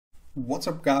What's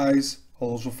up, guys?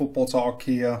 Hello, Football Talk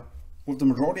here. With the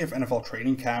majority of NFL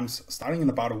training camps starting in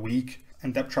about a week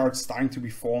and depth charts starting to be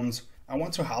formed, I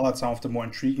want to highlight some of the more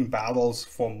intriguing battles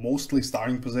for mostly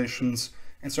starting positions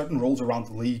and certain roles around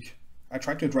the league. I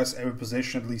try to address every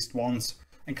position at least once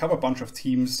and cover a bunch of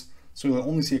teams, so you'll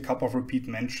only see a couple of repeat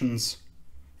mentions.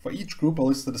 For each group, I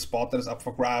listed a spot that is up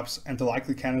for grabs and the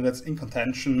likely candidates in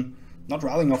contention, not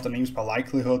rattling off the names by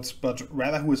likelihood, but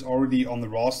rather who is already on the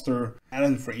roster, added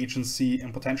in free agency,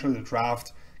 and potentially the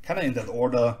draft, kinda in that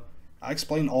order. I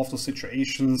explain all of those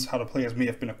situations, how the players may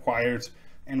have been acquired,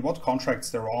 and what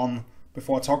contracts they're on,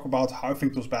 before I talk about how I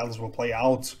think those battles will play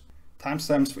out.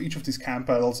 Timestamps for each of these camp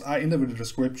battles are in the video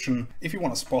description if you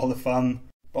want to spoil the fun,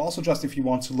 but also just if you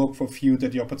want to look for a few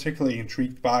that you're particularly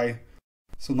intrigued by.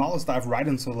 So now let's dive right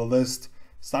into the list,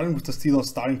 starting with the Steelers'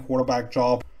 starting quarterback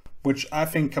job, which I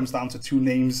think comes down to two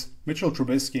names, Mitchell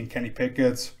Trubisky and Kenny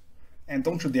Pickett. And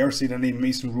don't you dare say the name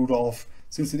Mason Rudolph,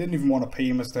 since they didn't even want to pay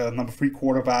him as the number 3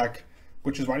 quarterback,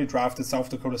 which is why they drafted South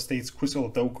Dakota State's Chris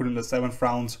Oladokun in the 7th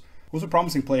round, who was a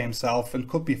promising player himself and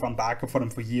could be a fun backup for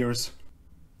them for years.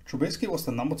 Trubisky was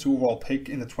the number 2 overall pick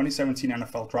in the 2017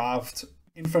 NFL Draft,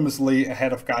 infamously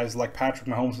ahead of guys like Patrick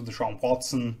Mahomes and Deshaun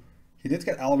Watson. He did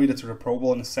get elevated to the Pro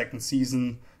Bowl in his second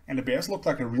season, and the Bears looked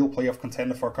like a real playoff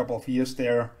contender for a couple of years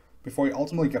there, before he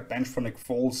ultimately got benched for Nick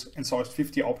Foles and saw his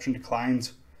 50 option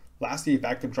declined. Last year he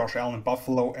backed up Josh Allen in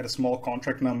Buffalo at a small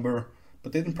contract number,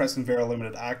 but did impress in very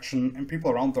limited action, and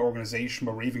people around the organization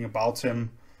were raving about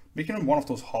him, making him one of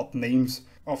those hot names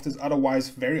of this otherwise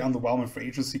very underwhelming free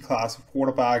agency class of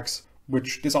quarterbacks,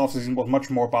 which this offseason was much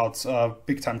more about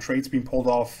big-time trades being pulled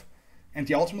off. And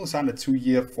he ultimately signed a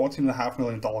 2-year, $14.5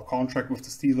 million contract with the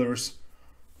Steelers.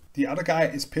 The other guy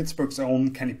is Pittsburgh's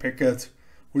own Kenny Pickett,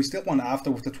 who he still went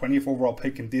after with the 20th overall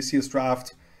pick in this year's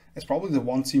draft, as probably the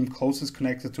one team closest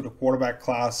connected to the quarterback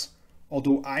class,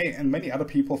 although I and many other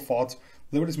people thought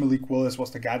Liberty's Malik Willis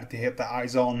was the guy that they had their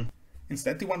eyes on.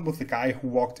 Instead, they went with the guy who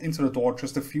walked into the door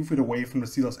just a few feet away from the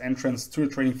Steelers' entrance to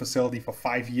the training facility for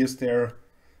 5 years there.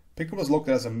 Pickett was looked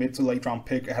at as a mid to late round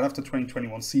pick ahead of the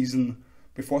 2021 season,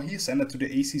 before he ascended to the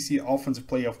ACC Offensive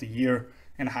Player of the Year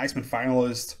and Heisman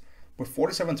finalist, with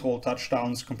 47 total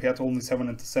touchdowns compared to only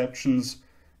 7 interceptions,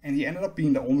 and he ended up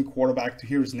being the only quarterback to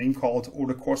hear his name called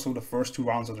over the course of the first 2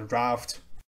 rounds of the draft.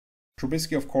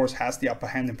 Trubisky, of course, has the upper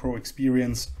hand in pro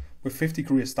experience, with 50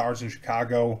 career starts in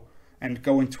Chicago, and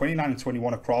going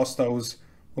 29-21 across those,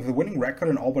 with a winning record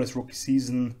in all but his rookie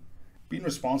season, being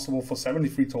responsible for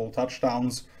 73 total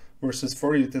touchdowns versus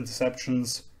 38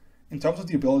 interceptions. In terms of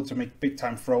the ability to make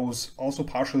big-time throws, also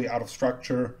partially out of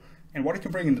structure, and what he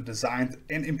can bring in the design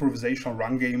and improvisational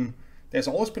run game, there's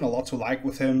always been a lot to like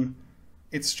with him.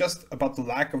 It's just about the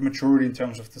lack of maturity in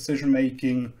terms of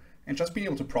decision-making, and just being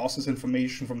able to process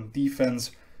information from the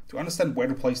defense to understand where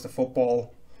to place the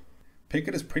football.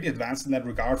 Pickett is pretty advanced in that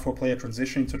regard for a player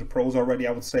transitioning to the pros already,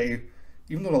 I would say,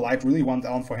 even though the light really went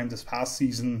down for him this past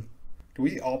season. The way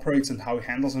he operates and how he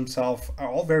handles himself are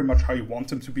all very much how you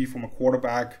want him to be from a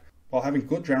quarterback, while having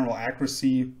good general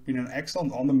accuracy, being an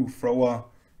excellent on-the-move thrower,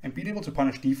 and being able to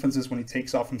punish defenses when he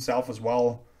takes off himself as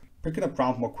well, picking up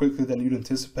ground more quickly than you'd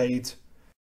anticipate.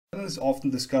 And his often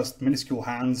discussed minuscule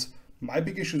hands, my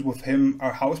big issues with him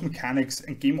are how his mechanics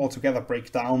and game altogether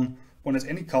break down when there's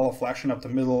any color flashing up the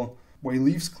middle, where he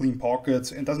leaves clean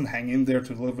pockets and doesn't hang in there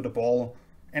to deliver the ball,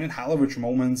 and in high leverage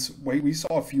moments where we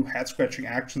saw a few head-scratching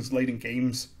actions late in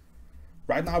games.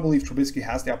 Right now I believe Trubisky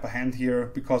has the upper hand here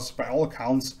because, by all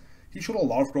accounts, he showed a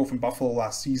lot of growth in Buffalo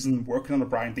last season working under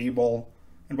Brian Daboll,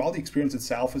 and while the experience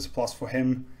itself is a plus for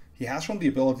him, he has shown the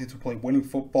ability to play winning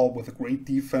football with a great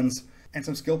defense and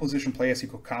some skill position players he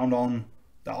could count on.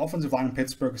 The offensive line in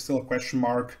Pittsburgh is still a question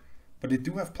mark, but they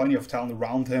do have plenty of talent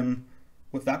around him.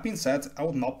 With that being said, I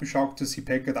would not be shocked to see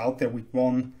Pickett out there week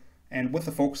 1, and with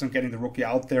the focus on getting the rookie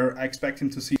out there, I expect him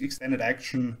to see extended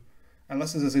action,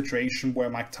 unless it's a situation where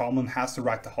Mike Tomlin has to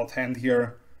ride the hot hand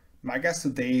here. My guess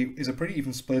today is a pretty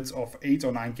even split of 8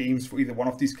 or 9 games for either one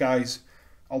of these guys,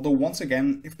 although once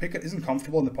again, if Pickett isn't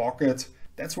comfortable in the pocket,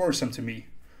 that's worrisome to me.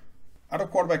 Other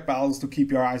quarterback battles to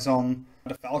keep your eyes on: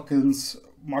 the Falcons,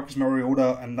 Marcus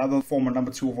Mariota, another former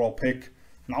number 2 overall pick,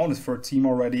 now on his 3rd team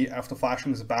already after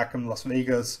flashing as a backup in Las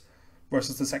Vegas,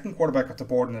 versus the 2nd quarterback of the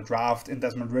board in the draft in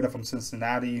Desmond Ridder from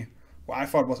Cincinnati, who I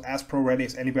thought was as pro-ready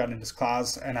as anybody in this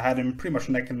class, and I had him pretty much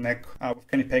neck and neck with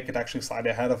Kenny Pickett actually slightly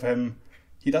ahead of him.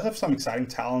 He does have some exciting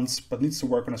talents, but needs to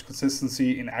work on his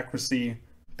consistency and accuracy.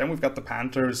 Then we've got the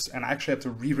Panthers, and I actually had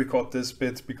to re-record this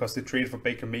bit because they traded for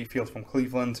Baker Mayfield from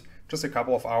Cleveland just a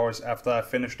couple of hours after I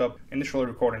finished up initially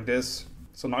recording this.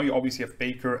 So now you obviously have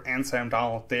Baker and Sam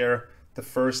Darnold there, the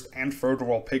 1st and 3rd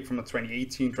overall pick from the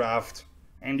 2018 draft.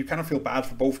 And you kind of feel bad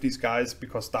for both these guys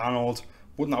because Darnold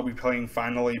would now be playing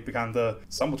finally behind the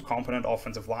somewhat competent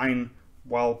offensive line,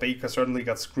 while Baker certainly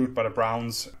got screwed by the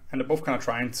Browns. And they're both kind of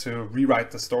trying to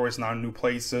rewrite the stories now in new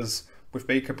places, with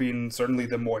Baker being certainly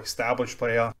the more established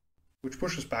player, which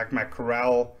pushes back Matt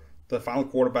Corral, the final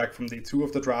quarterback from day 2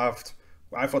 of the draft,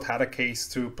 who I thought had a case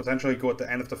to potentially go at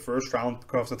the end of the first round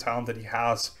because of the talent that he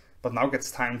has, but now gets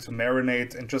time to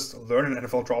marinate and just learn an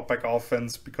NFL dropback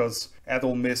offense because at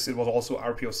Ole Miss it was also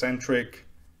RPO-centric.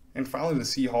 And finally the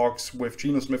Seahawks with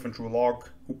Geno Smith and Drew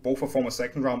Lock, who both are former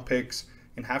second-round picks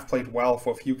and have played well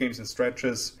for a few games and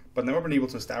stretches, but never been able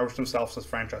to establish themselves as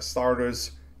franchise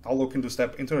starters, now looking to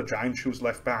step into the giant shoes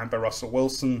left behind by Russell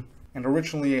Wilson. And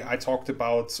originally I talked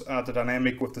about the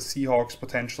dynamic with the Seahawks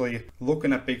potentially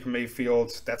looking at Baker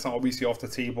Mayfield. That's now obviously off the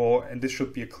table, and this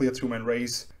should be a clear two-man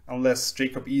race unless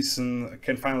Jacob Eason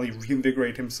can finally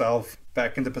reinvigorate himself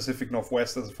back in the Pacific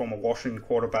Northwest as a former Washington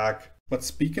quarterback. But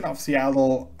speaking of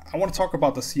Seattle, I want to talk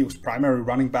about the Seahawks' primary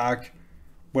running back,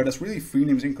 where there's really 3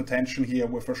 names in contention here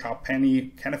with Rashad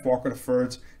Penny, Kenneth Walker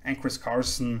III, and Chris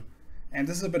Carson. And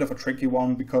this is a bit of a tricky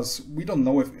one because we don't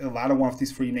know if the latter one of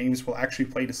these 3 names will actually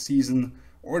play the season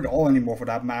or at all anymore for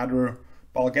that matter,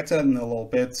 but I'll get to that in a little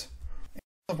bit. In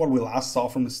terms of what we last saw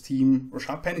from this team,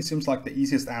 Rashad Penny seems like the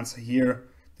easiest answer here.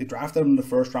 They drafted him in the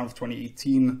first round of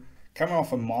 2018, coming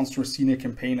off a monstrous senior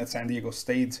campaign at San Diego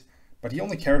State, but he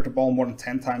only carried the ball more than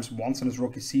 10 times once in his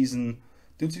rookie season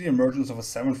due to the emergence of a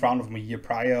 7th round of him a year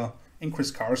prior in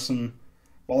Chris Carson.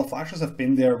 While the flashes have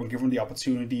been there when given the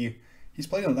opportunity, he's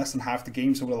played in less than half the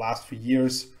games over the last 3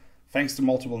 years, thanks to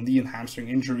multiple knee and hamstring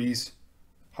injuries.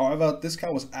 However, this guy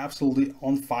was absolutely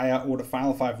on fire over the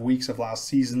final 5 weeks of last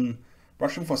season,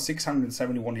 rushing for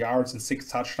 671 yards and 6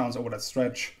 touchdowns over that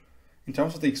stretch. In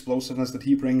terms of the explosiveness that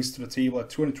he brings to the table at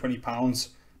 220 pounds,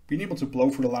 being able to blow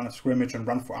through the line of scrimmage and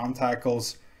run for arm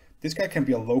tackles, this guy can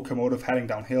be a locomotive heading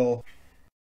downhill.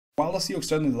 While the Seahawks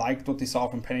certainly liked what they saw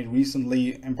from Penny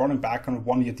recently and brought him back on a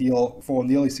 1-year deal for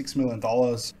nearly $6 million,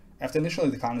 after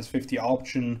initially declining his 50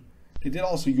 option, they did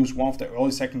also use one of the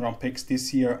early second-round picks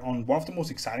this year on one of the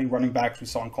most exciting running backs we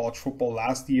saw in college football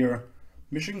last year.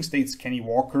 Michigan State's Kenny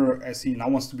Walker, as he now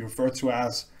wants to be referred to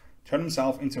as, turned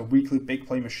himself into a weekly big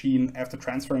play machine after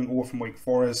transferring over from Wake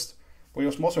Forest, where he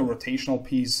was mostly a rotational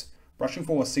piece, rushing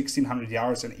for over 1,600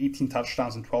 yards and 18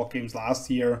 touchdowns in 12 games last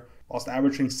year, whilst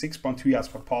averaging 6.2 yards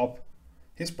per pop.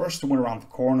 His burst to win around the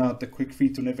corner, the quick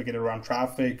feet to navigate around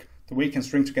traffic, the way he can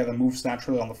string together moves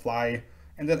naturally on the fly,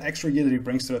 and that extra year that he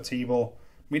brings to the table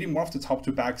made him one of the top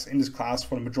 2 backs in this class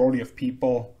for the majority of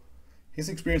people. His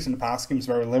experience in the pass game is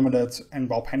very limited, and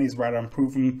while Penny is rather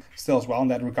unproven still as well in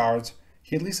that regard,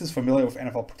 he at least is familiar with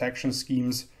NFL protection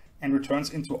schemes and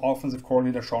returns into offensive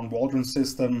coordinator Sean Waldron's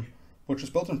system, which is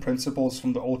built on principles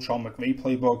from the old Sean McVay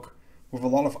playbook, with a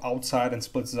lot of outside and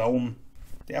split zone.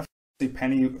 The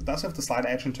Penny does have the slight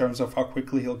edge in terms of how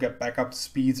quickly he'll get back up to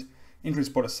speed, injuries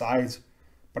put aside,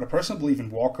 but I personally believe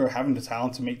in Walker having the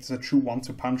talent to make this a true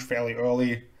 1-2 punch fairly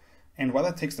early, and whether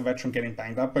it takes the veteran getting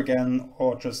banged up again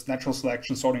or just natural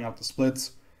selection sorting out the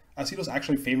splits, I see those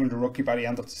actually favoring the rookie by the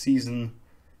end of the season.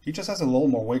 He just has a little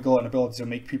more wiggle and ability to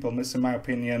make people miss in my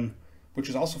opinion, which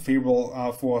is also favorable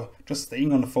for just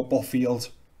staying on the football field.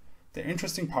 The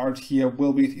interesting part here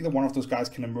will be if either one of those guys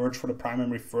can emerge for the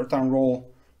primary 3rd down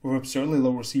role, with absurdly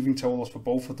low receiving totals for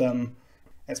both of them,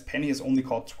 as Penny has only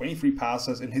caught 23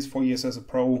 passes in his 4 years as a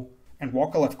pro, and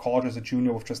Walker left college as a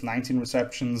junior with just 19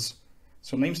 receptions.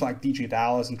 So names like DJ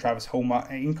Dallas and Travis Homer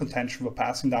are in contention for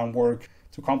passing down work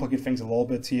to complicate things a little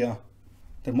bit here.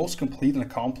 The most complete and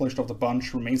accomplished of the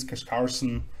bunch remains Chris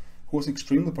Carson, who was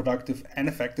extremely productive and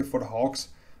effective for the Hawks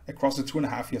across a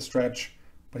 2.5-year stretch,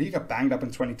 but he got banged up in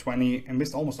 2020 and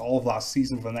missed almost all of last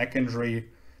season with a neck injury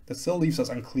that still leaves us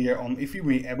unclear on if he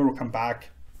may ever come back,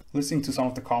 listening to some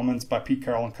of the comments by Pete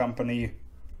Carroll and company.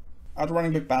 Other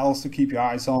running back battles to keep your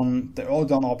eyes on: the early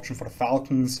down option for the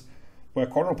Falcons, where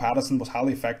Cordell Patterson was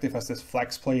highly effective as this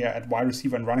flex player at wide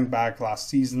receiver and running back last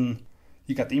season.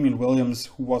 You got Damian Williams,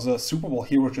 who was a Super Bowl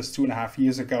hero just 2.5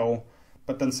 years ago,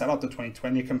 but then sat out the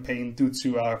 2020 campaign due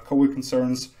to COVID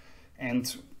concerns,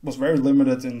 and was very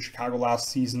limited in Chicago last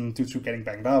season due to getting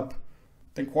banged up.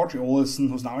 Then Quadri Olison,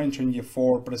 who's now entering year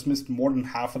 4, but has missed more than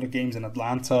half of the games in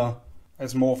Atlanta,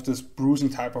 as more of this bruising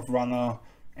type of runner.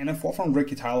 And then 4th round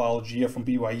rookie Tyler Algier from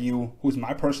BYU, who's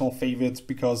my personal favorite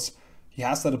because he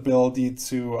has that ability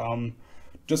to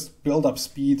just build up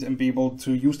speed and be able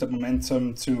to use that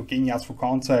momentum to gain yards for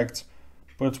contact.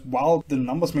 But while the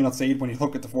numbers may not say it when you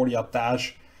look at the 40-yard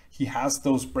dash, he has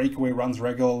those breakaway runs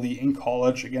regularly in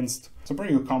college against some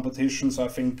pretty good competition. So I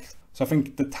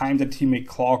think the time that he may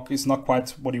clock is not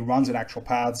quite what he runs in actual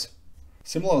pads.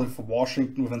 Similarly for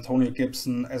Washington with Antonio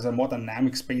Gibson as a more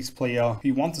dynamic space player,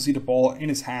 you want to see the ball in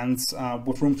his hands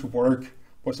with room to work,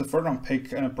 was the third round pick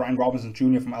Brian Robinson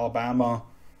Jr. from Alabama,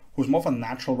 who's more of a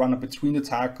natural runner between the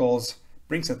tackles,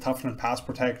 brings a toughness in pass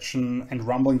protection and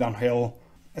rumbling downhill,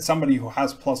 as somebody who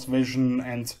has plus vision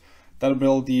and that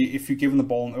ability, if you give him the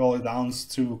ball in early downs,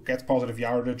 to get positive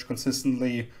yardage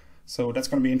consistently. So that's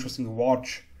going to be interesting to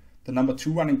watch. The number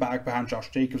 2 running back behind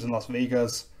Josh Jacobs in Las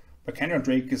Vegas, but Kenyon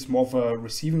Drake is more of a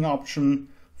receiving option.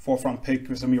 4th round pick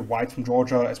Zamir White from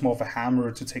Georgia is more of a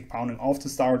hammer to take pounding off the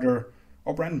starter.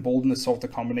 Or Brandon Bolden is sort of the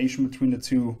combination between the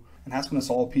two and has been a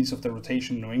solid piece of the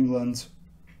rotation in New England.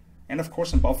 And of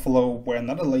course in Buffalo, where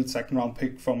another late 2nd round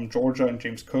pick from Georgia and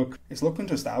James Cook is looking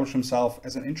to establish himself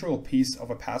as an integral piece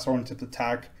of a pass-oriented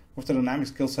attack with the dynamic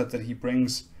skill set that he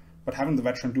brings, but having the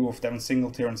veteran duo of Devin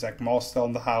Singletary and Zach Moss still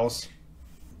in the house.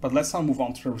 But let's now move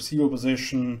on to the receiver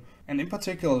position, and in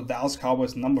particular the Dallas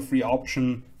Cowboys number 3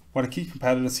 option, where the key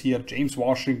competitors here James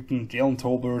Washington, Jalen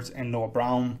Tolbert, and Noah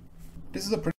Brown. This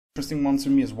is a pretty interesting one to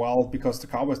me as well, because the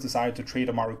Cowboys decided to trade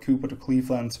Amari Cooper to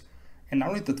Cleveland, and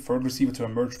now need the 3rd receiver to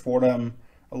emerge for them,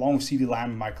 along with CeeDee Lamb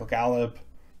and Michael Gallup.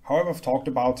 However, I've talked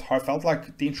about how I felt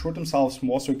like they insured themselves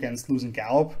more so against losing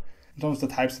Gallup in terms of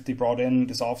the types that they brought in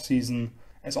this offseason,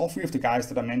 as all 3 of the guys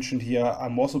that I mentioned here are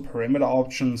more so perimeter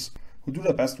options who do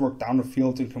their best work down the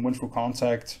field and can win through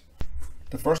contact.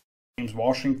 The first is James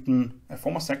Washington, a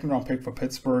former 2nd round pick for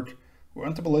Pittsburgh, who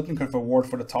earned the Biletnikoff Award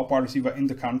for the top wide receiver in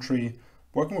the country,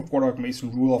 working with quarterback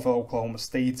Mason Rudolph of Oklahoma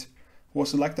State, who was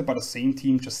selected by the same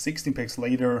team just 16 picks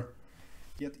later.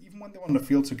 Yet even when they were on the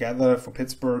field together for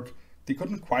Pittsburgh, they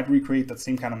couldn't quite recreate that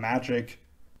same kind of magic.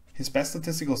 His best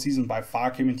statistical season by far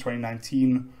came in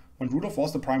 2019, when Rudolph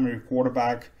was the primary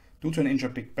quarterback due to an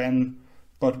injured Big Ben,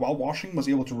 but while Washington was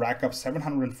able to rack up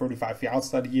 735 yards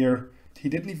that year, he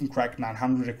didn't even crack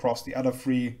 900 across the other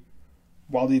 3.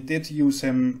 While they did use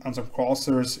him on some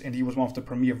crossers and he was one of the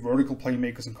premier vertical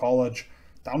playmakers in college,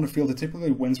 down the field he typically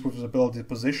wins with his ability to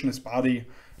position his body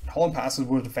and haul in passes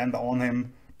with a defender on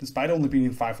him, despite only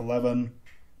being 5'11".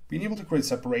 Being able to create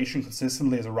separation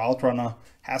consistently as a route runner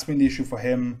has been the issue for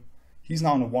him. He's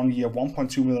now on a 1-year,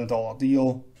 $1.2 million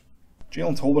deal.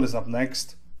 Jalen Tolbert is up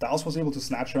next. Dallas was able to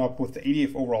snatch him up with the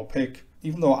 88th overall pick,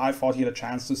 even though I thought he had a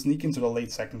chance to sneak into the late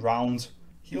 2nd round.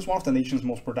 He was one of the nation's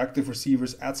most productive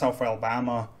receivers at South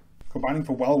Alabama, combining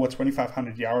for well over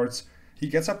 2,500 yards. He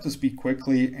gets up to speed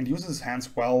quickly and uses his hands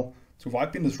well to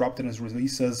avoid being disrupted in his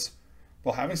releases,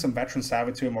 while having some veteran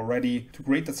savvy to him already to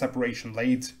create that separation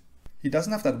late. He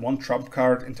doesn't have that one trump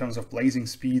card in terms of blazing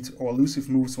speed or elusive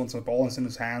moves once the ball is in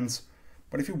his hands,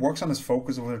 but if he works on his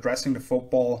focus of addressing the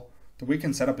football, the way he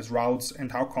can set up his routes,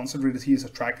 and how concentrated he is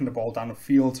at tracking the ball down the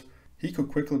field, he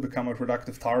could quickly become a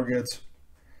productive target.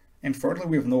 And thirdly,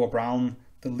 we have Noah Brown,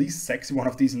 the least sexy one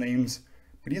of these names,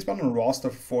 but he has been on the roster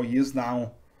for 4 years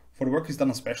now, for the work he's done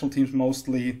on special teams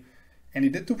mostly, and he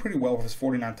did do pretty well with his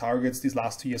 49 targets these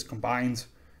last 2 years combined,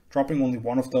 dropping only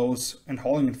 1 of those and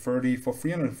hauling in 30 for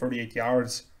 338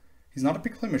 yards. He's not a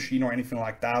big play machine or anything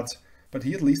like that, but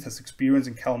he at least has experience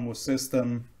in Kellen Moore's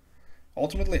system.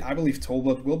 Ultimately, I believe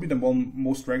Tolbert will be the one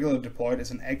most regularly deployed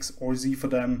as an X or Z for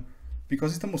them,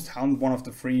 because he's the most talented one of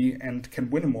the 3 and can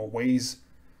win in more ways.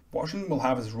 Washington will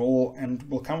have his role and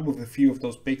will come up with a few of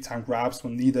those big time grabs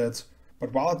when needed,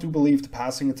 but while I do believe the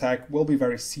passing attack will be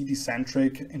very CD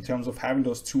centric in terms of having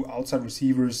those 2 outside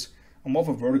receivers and more of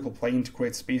a vertical plane to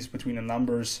create space between the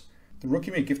numbers, the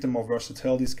rookie may give them more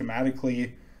versatility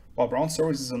schematically. While Brown's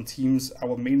services on teams, I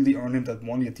will mainly earn him that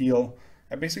 1-year deal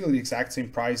at basically the exact same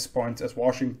price point as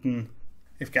Washington.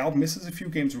 If Gallup misses a few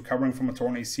games recovering from a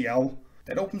torn ACL,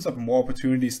 that opens up more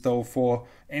opportunities though for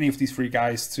any of these 3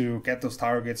 guys to get those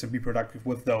targets and be productive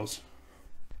with those.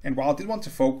 And while I did want to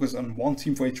focus on one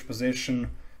team for each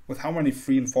position, with how many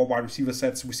 3 and 4 wide receiver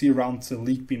sets we see around the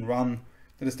league being run,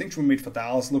 the distinction we made for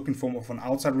Dallas looking for more of an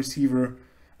outside receiver,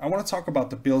 I want to talk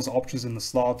about the Bills' options in the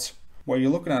slot, where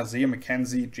you're looking at Isaiah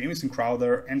McKenzie, Jamison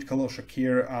Crowder, and Khalil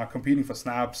Shakir competing for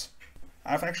snaps.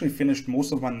 I've actually finished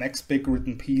most of my next big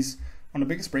written piece on the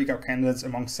biggest breakout candidates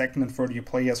among 2nd and 3rd year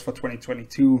players for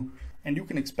 2022, and you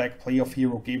can expect playoff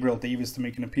hero Gabriel Davis to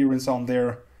make an appearance on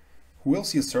there, who will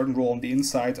see a certain role on the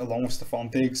inside along with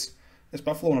Stephon Diggs, as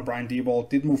Buffalo and Brian Daboll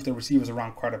did move their receivers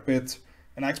around quite a bit,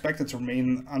 and I expect it to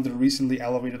remain under the recently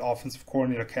elevated offensive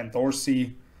coordinator Ken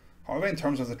Dorsey. However, in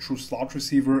terms of the true slot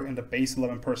receiver and the base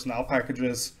 11 personnel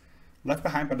packages, left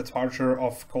behind by the departure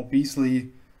of Cole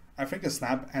Beasley, I think the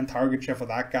snap and target share for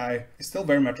that guy is still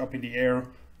very much up in the air,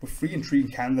 with 3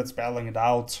 intriguing candidates battling it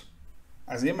out.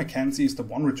 Isaiah McKenzie is the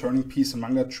one returning piece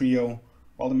among that trio.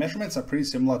 While the measurements are pretty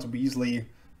similar to Beasley,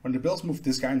 when the Bills moved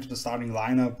this guy into the starting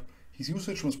lineup, his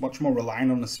usage was much more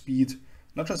reliant on his speed,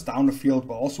 not just down the field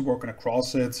but also working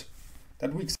across it.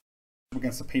 That week's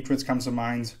against the Patriots comes to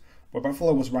mind, where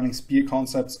Buffalo was running spear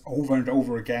concepts over and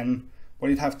over again, where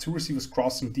you'd have two receivers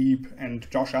crossing deep, and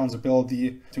Josh Allen's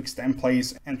ability to extend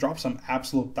plays and drop some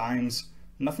absolute dimes.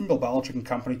 Nothing Bill Belichick and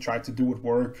company tried to do would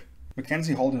work.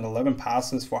 McKenzie hauled in 11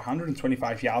 passes for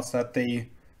 125 yards that day.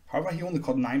 However, he only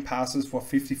caught 9 passes for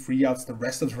 53 yards the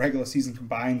rest of the regular season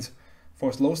combined, for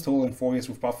his lowest total in 4 years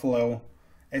with Buffalo,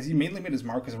 as he mainly made his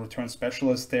mark as a return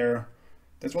specialist there.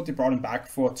 That's what they brought him back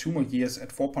for 2 more years at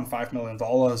 $4.5 million,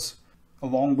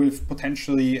 along with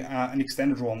potentially an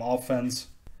extended role on offense.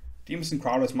 Jamison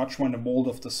Crowder is much more in the mold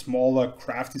of the smaller,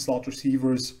 crafty slot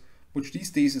receivers, which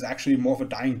these days is actually more of a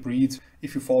dying breed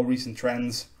if you follow recent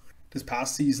trends. This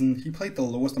past season, he played the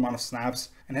lowest amount of snaps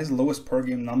and has the lowest per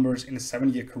game numbers in his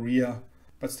 7-year career,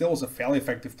 but still was a fairly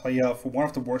effective player for one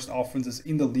of the worst offenses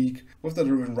in the league with the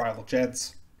driven rival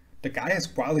Jets. The guy has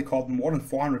quietly caught more than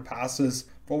 400 passes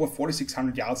for over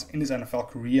 4,600 yards in his NFL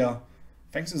career,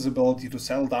 thanks to his ability to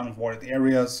settle down in voided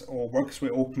areas or work his way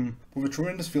open with a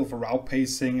tremendous feel for route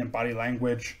pacing and body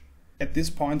language. At this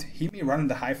point, he may run in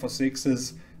the high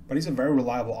 4.6s, but he's a very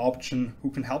reliable option who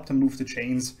can help them move the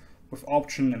chains with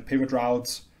option and pivot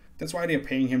routes. That's why they are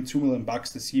paying him $2 million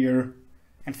this year.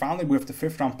 And finally, we have the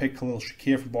 5th round pick Khalil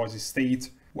Shakir from Boise State,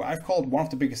 who I've called one of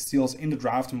the biggest steals in the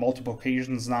draft on multiple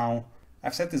occasions now.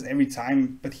 I've said this every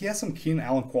time, but he has some Keenan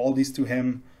Allen qualities to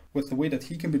him, with the way that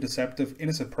he can be deceptive in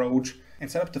his approach and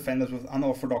set up defenders with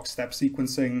unorthodox step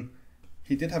sequencing.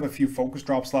 He did have a few focus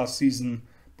drops last season,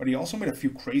 but he also made a few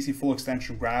crazy full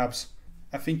extension grabs.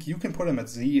 I think you can put him at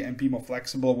Z and be more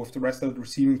flexible with the rest of the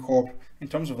receiving corps in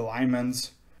terms of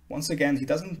alignments. Once again, he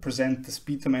doesn't present the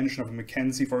speed dimension of a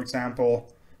McKenzie, for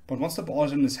example, but once the ball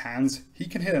is in his hands, he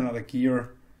can hit another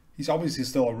gear. He's obviously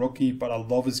still a rookie, but I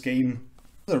love his game.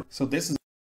 So this is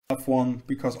a tough one,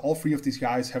 because all 3 of these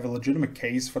guys have a legitimate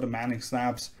case for demanding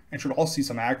snaps and should all see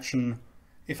some action.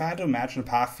 If I had to imagine a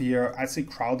path here, I'd say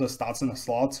Crowder starts in a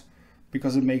slot,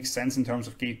 because it makes sense in terms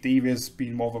of Gabe Davis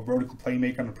being more of a vertical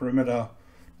playmaker on the perimeter,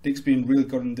 Diggs being really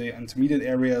good in the intermediate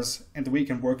areas, and the way he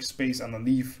can work space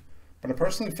underneath. But I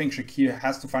personally think Shakir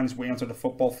has to find his way onto the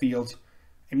football field.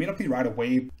 It may not be right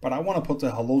away, but I want to put the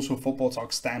Hello to Football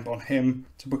Talk stamp on him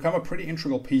to become a pretty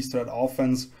integral piece to that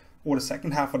offense over the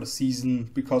second half of the season,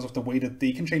 because of the way that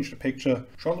they can change the picture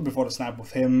shortly before the snap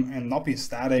with him and not be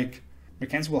static.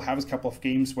 McKenzie will have his couple of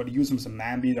games where they use him as a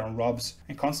man beater on rubs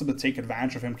and constantly take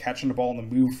advantage of him catching the ball on the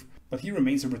move, but he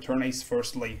remains a return ace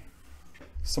firstly.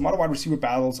 Some other wide receiver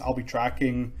battles I'll be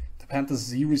tracking: the Panthers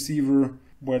Z receiver,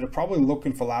 where they're probably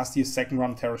looking for last year's 2nd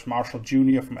round Terrace Marshall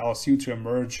Jr. from LSU to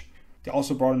emerge. They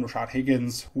also brought in Rashad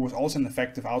Higgins, who was also an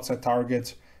effective outside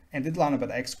target, and did line up at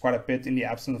X quite a bit in the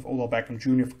absence of Odell Beckham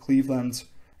Jr. for Cleveland.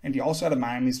 And they also had a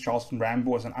Miami's Charleston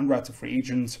Rambo as an undrafted free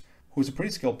agent, who is a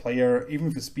pretty skilled player, even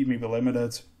if his speed may be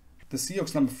limited. The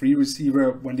Seahawks number 3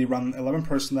 receiver, when they run 11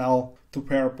 personnel to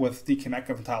pair up with DK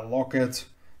Metcalf and Tyler Lockett.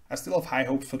 I still have high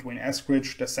hopes for Dwayne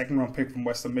Eskridge, the 2nd round pick from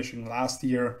Western Michigan last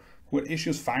year, who had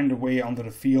issues finding their way onto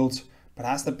the field, but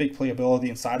has the big playability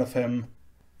inside of him.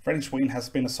 Freddie Swain has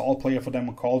been a solid player for them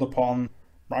when called upon.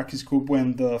 Marquise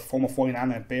Goodwin, the former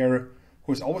 49er and Bear,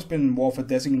 who has always been more of a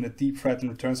designated deep threat and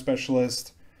return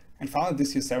specialist. And finally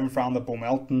this year's 7th rounder Bo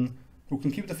Melton, who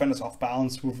can keep defenders off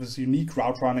balance with his unique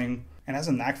route running and has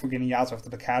a knack for getting yards after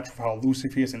the catch with how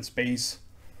elusive he is in space.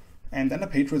 And then the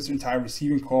Patriots' entire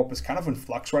receiving corps is kind of in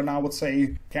flux right now, I would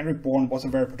say. Kendrick Bourne was a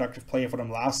very productive player for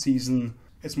them last season.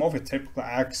 It's more of a typical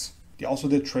axe. They also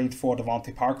did trade for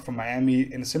Devontae Parker from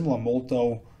Miami in a similar mold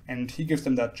though, and he gives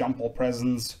them that jump ball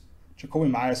presence. Jacoby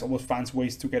Myers always finds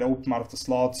ways to get open out of the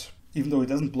slot, even though he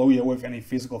doesn't blow you away with any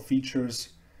physical features.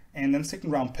 And then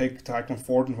 2nd round pick Tyquan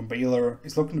Thornton from Baylor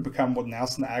is looking to become what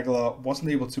Nelson Aguilar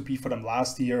wasn't able to be for them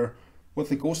last year, with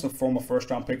the ghost of former 1st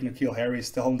round pick N'Keal Harry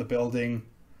still in the building.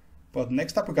 But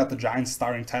next up we got the Giants'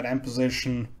 starting tight end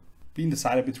position, being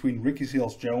decided between Ricky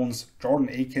Seals-Jones, Jordan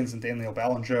Akins and Daniel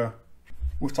Bellinger.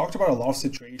 We've talked about a lot of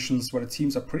situations where the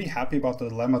teams are pretty happy about the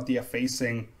dilemma they are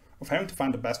facing of having to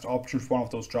find the best option for one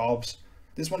of those jobs.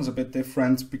 This one is a bit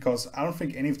different because I don't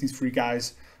think any of these 3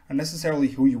 guys are necessarily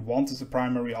who you want as the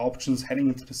primary options heading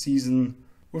into the season.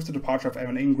 With the departure of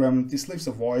Evan Ingram, this leaves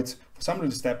a void for somebody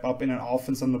to step up in an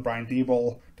offense under Brian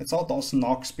Daboll that saw Dawson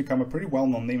Knox become a pretty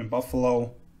well-known name in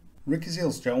Buffalo. Ricky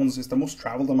Seals-Jones is the most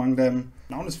traveled among them,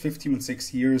 now in his 5th team in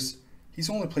 6 years. He's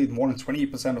only played more than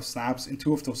 28% of snaps in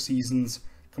 2 of those seasons,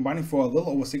 combining for a little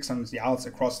over 600 yards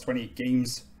across 28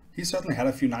 games. He certainly had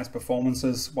a few nice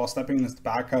performances while stepping in as the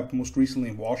backup, most recently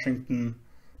in Washington,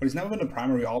 but he's never been the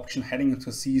primary option heading into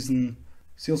a season.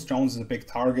 Seals Jones is a big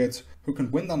target who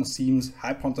can win down the seams,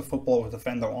 high punt the football with a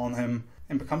defender on him,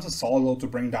 and becomes a solid load to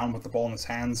bring down with the ball in his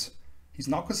hands. He's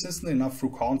not consistent enough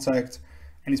through contact,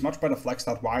 and he's much better flexed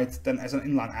out wide than as an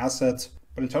inline asset,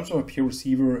 but in terms of a pure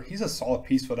receiver, he's a solid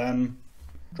piece for them.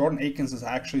 Jordan Akins has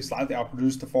actually slightly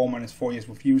outproduced the former in his 4 years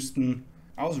with Houston.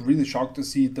 I was really shocked to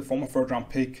see the former third round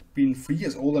pick being 3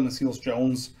 years older than Seals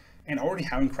Jones and already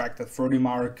having cracked that 30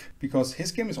 mark, because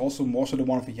his game is also more so the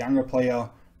one of a younger player,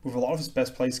 with a lot of his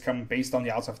best plays coming based on the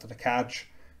outs after the catch.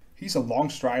 He's a long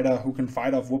strider who can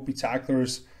fight off would-be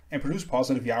tacklers and produce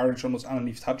positive yardage on those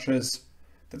underneath touches.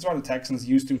 That's why the Texans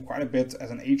used him quite a bit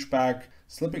as an H-back,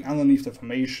 slipping underneath the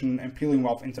formation and peeling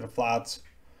off into the flats.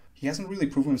 He hasn't really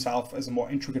proven himself as a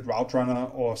more intricate route runner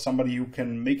or somebody who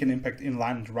can make an impact in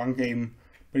line in the run game,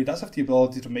 but he does have the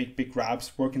ability to make big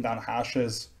grabs working down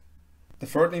hashes. The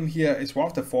third name here is one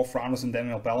of the 4th rounders in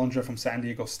Daniel Bellinger from San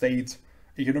Diego State,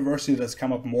 a university that's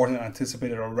come up more than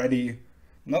anticipated already.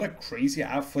 Not a crazy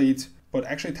athlete, but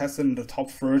actually tested in the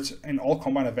top third in all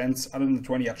combine events other than the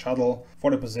 20-yard shuttle for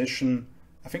the position.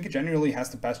 I think he genuinely has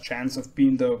the best chance of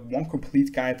being the one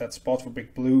complete guy at that spot for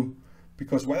Big Blue,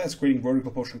 because whether it's creating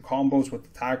vertical push and combos with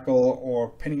the tackle or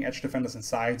pinning edge defenders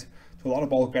inside to allow the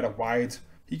ball to get up wide,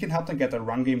 he can help them get their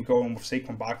run game going with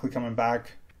Saquon Barkley coming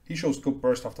back. He shows good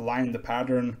burst off the line in the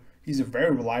pattern. He's a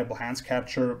very reliable hands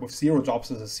catcher with 0 drops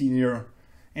as a senior,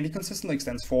 and he consistently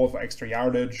extends forward for extra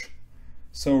yardage.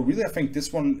 So really I think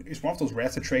this one is one of those rare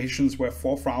situations where a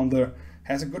 4th rounder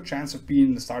has a good chance of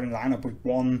being the starting lineup week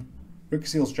 1. Rick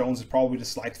Seals Jones is probably the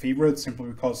slight favorite simply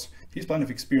because he's plenty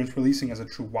of experience releasing as a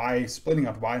true Y, splitting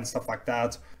out wide and stuff like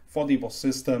that for the Eagles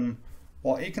system,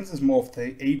 while Akins is more of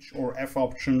the H or F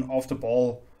option off the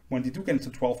ball when they do get into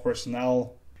 12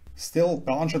 personnel. Still,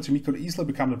 Bellinger to me could easily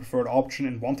become the preferred option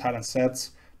in one tight end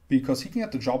sets because he can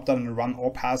get the job done in the run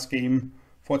or pass game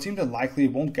for a team that likely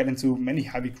won't get into many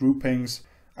heavy groupings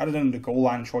other than the goal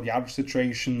line short yardage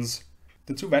situations.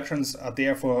 The 2 veterans are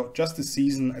there for just this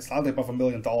season at slightly above $1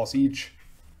 million each.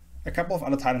 A couple of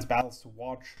other tight ends battles to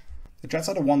watch. The Jets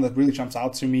are the one that really jumps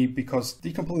out to me because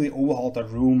they completely overhauled their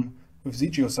room, with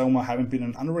Z.J. Osoma having been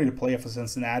an underrated player for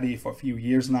Cincinnati for a few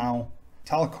years now.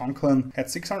 Tyler Conklin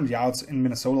had 600 yards in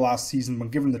Minnesota last season when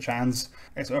given the chance,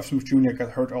 as Irv Smith Jr.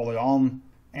 got hurt early on.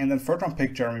 And then 3rd round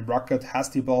pick Jeremy Ruckert has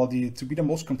the ability to be the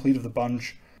most complete of the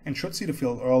bunch and should see the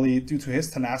field early due to his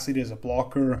tenacity as a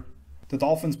blocker. The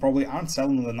Dolphins probably aren't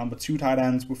selling on the number 2 tight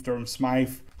ends with Durham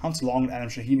Smythe, Hunter Long and Adam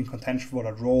Shaheen in contention for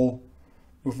that role,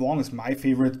 with Long as my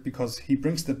favorite because he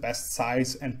brings the best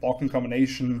size and blocking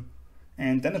combination.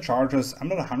 And then the Chargers, I'm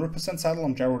not 100% settled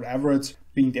on Gerald Everett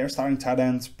being their starting tight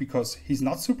end because he's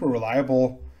not super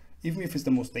reliable, even if he's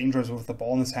the most dangerous with the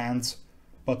ball in his hands.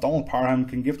 But Donald Parham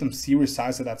can give them serious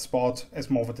size at that spot as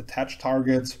more of a detached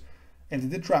target. And they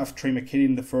did draft Trey McKitty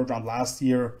in the 3rd round last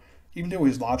year, even though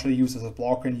he's largely used as a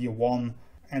blocker in year 1,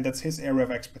 and that's his area of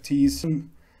expertise.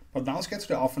 But now let's get to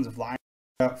the offensive line.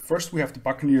 First we have the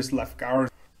Buccaneers left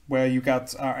guard, where you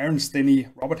got Aaron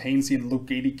Stinney, Robert Hainsey and Luke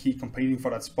Gadicke competing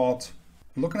for that spot.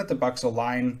 Looking at the Bucs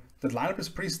O-line, the lineup is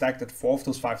pretty stacked at 4 of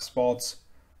those 5 spots,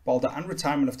 while the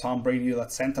unretirement of Tom Brady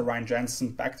let center Ryan Jensen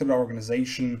back to the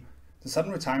organization, the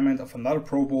sudden retirement of another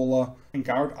Pro Bowler and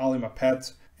guard Ali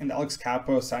Marpet, and Alex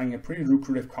Kappa signing a pretty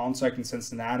lucrative contract in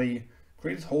Cincinnati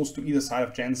created holes to either side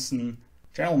of Jensen.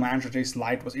 General manager Jason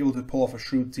Light was able to pull off a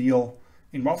shrewd deal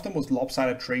in one of the most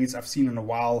lopsided trades I've seen in a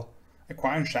while,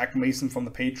 acquiring Shaq Mason from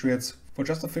the Patriots for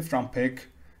just a 5th round pick,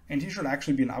 and he should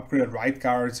actually be an upgrade at right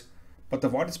guard, but the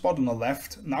voided spot on the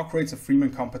left now creates a Freeman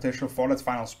competition for that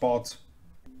final spot.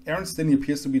 Aaron Stinney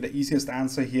appears to be the easiest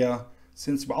answer here,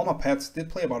 since while Marpet did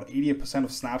play about 88%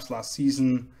 of snaps last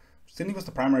season, Stinney was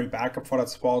the primary backup for that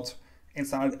spot and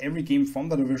started every game from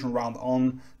the divisional round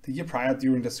on the year prior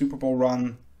during the Super Bowl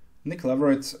run. Nick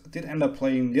Leverett did end up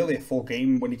playing nearly a full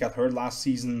game when he got hurt last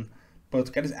season,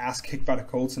 but got his ass kicked by the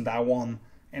Colts in that one,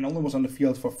 and only was on the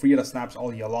field for 3 of the snaps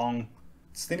all year long.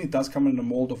 Stinney does come in the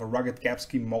mold of a rugged gap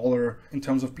scheme mauler in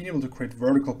terms of being able to create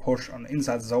vertical push on the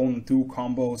inside zone and duo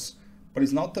combos, but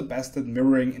he's not the best at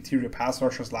mirroring interior pass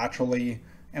rushers laterally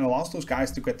and allows those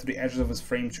guys to get to the edges of his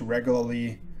frame too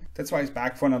regularly. That's why he's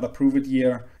back for another prove-it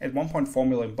year at $1.4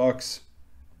 million.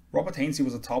 Robert Hainsey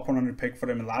was a top 100 pick for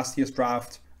them in last year's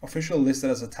draft, officially listed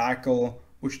as a tackle,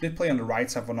 which did play on the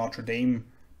right side for Notre Dame.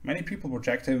 Many people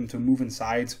projected him to move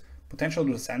inside, potential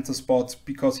to the center spot,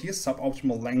 because he has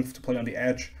suboptimal length to play on the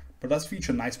edge, but does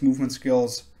feature nice movement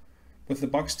skills. With the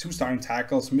Bucs' 2 starting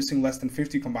tackles missing less than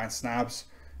 50 combined snaps,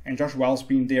 and Josh Wells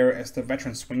being there as the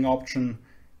veteran swing option,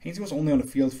 Hainsey was only on the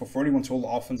field for 31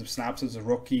 total offensive snaps as a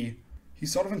rookie.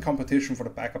 He's sort of in competition for the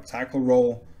backup tackle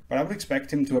role, but I would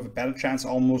expect him to have a better chance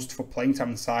almost for playing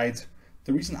time inside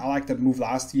The reason I liked that move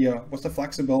last year was the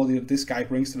flexibility that this guy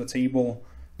brings to the table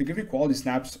to give you quality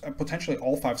snaps at potentially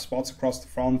all 5 spots across the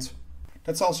front.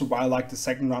 That's also why I like the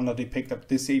second rounder they picked up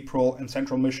this April in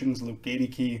Central Michigan's Luke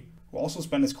Goedeke, who also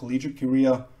spent his collegiate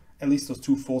career, at least those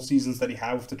 2 full seasons that he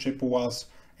had with the Chippewas,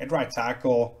 at right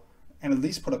tackle, and at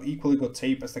least put up equally good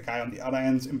tape as the guy on the other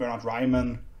end in Bernhard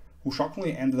Raimann, who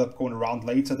shockingly ended up going around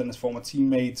later than his former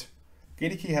teammate.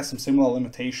 Goedeke has some similar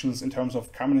limitations in terms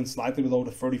of coming in slightly below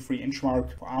the 33-inch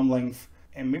mark for arm length,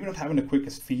 and maybe not having the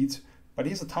quickest feet, but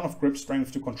he has a ton of grip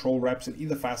strength to control reps in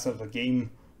either facet of the game,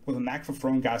 with a knack for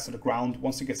throwing guys to the ground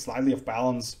once they get slightly off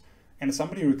balance, and is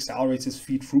somebody who accelerates his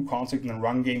feet through contact in the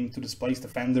run game to displace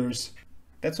defenders.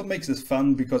 That's what makes this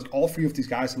fun, because all 3 of these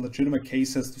guys are legitimate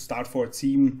cases to start for a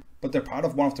team, but they're part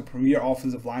of one of the premier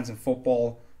offensive lines in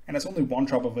football, and there's only one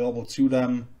job available to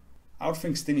them. I would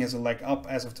think Stinnie has a leg up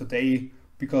as of today,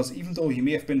 because even though he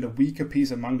may have been the weaker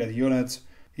piece among that unit,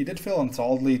 he did fill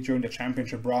unsolidly during the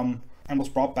championship run, and was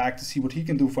brought back to see what he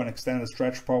can do for an extended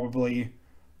stretch probably.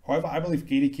 However, I believe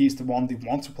Goedeke is the one they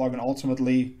want to plug in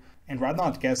ultimately, and right now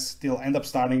I'd guess they'll end up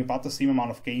starting about the same amount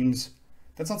of games.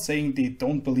 That's not saying they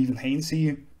don't believe in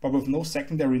Hainsey, but with no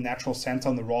secondary natural center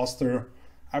on the roster,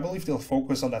 I believe they'll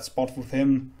focus on that spot with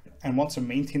him and want to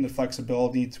maintain the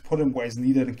flexibility to put him where is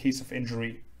needed in case of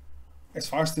injury. As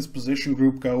far as this position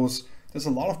group goes, there's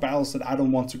a lot of battles that I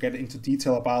don't want to get into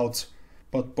detail about,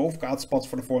 but both guard spots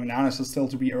for the 49ers are still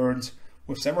to be earned,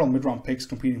 with several mid-round picks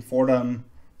competing for them.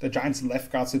 The Giants'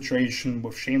 left guard situation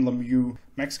with Shane Lemieux,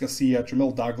 Max Garcia,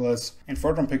 Jamil Douglas, and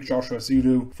third-round pick Joshua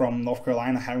Zudu from North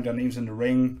Carolina having their names in the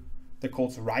ring. The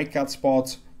Colts' right guard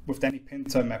spot, with Danny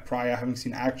Pinter and Matt Pryor having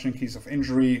seen action in case of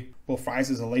injury. Will Fries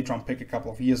is a late-round pick a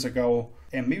couple of years ago,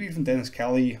 and maybe even Dennis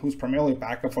Kelly, who's primarily a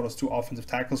backup for those 2 offensive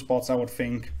tackle spots, I would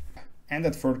think. And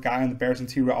that third guy on the Bears'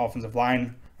 interior offensive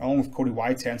line, along with Cody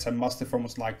Whitehair and Sam Mustipher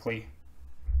most likely.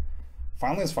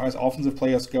 Finally, as far as offensive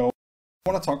players go,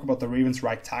 I want to talk about the Ravens'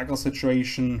 right tackle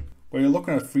situation, where you're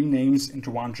looking at 3 names in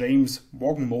Juwan James,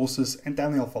 Morgan Moses, and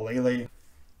Daniel Falele.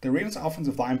 The Ravens'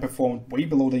 offensive line performed way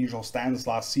below their usual standards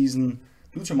last season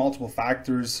due to multiple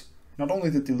factors. Not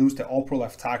only did they lose their all-pro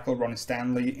left tackle Ronnie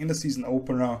Stanley in the season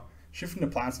opener, shifting the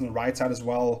plans on the right side as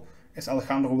well, as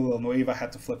Alejandro Villanueva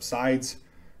had to flip sides.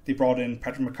 They brought in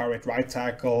Patrick McCarry at right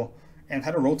tackle and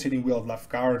had a rotating wheel at left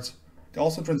guard. They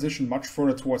also transitioned much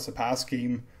further towards the pass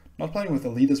game, not playing with the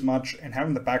lead as much and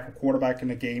having the backup quarterback in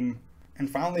the game. And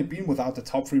finally, being without the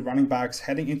top 3 running backs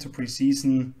heading into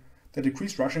preseason, the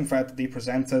decreased rushing threat that they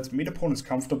presented made opponents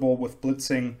comfortable with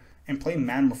blitzing and playing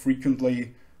man more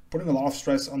frequently, putting a lot of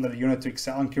stress on the unit to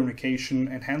excel in communication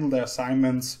and handle their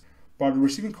assignments, while the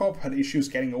receiving corps had issues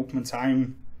getting open in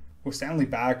time. With Stanley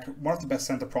back, one of the best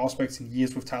center prospects in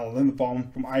years with Tyler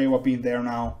Linderbaum from Iowa being there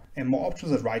now, and more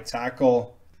options at right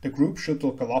tackle, the group should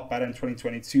look a lot better in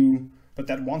 2022, but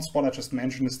that one spot I just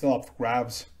mentioned is still up for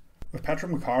grabs. With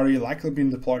Patrick McCarry likely being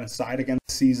deployed inside again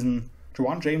this season,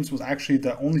 Juwan James was actually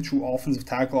the only true offensive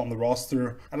tackle on the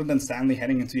roster other than Stanley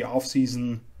heading into the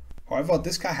offseason. However,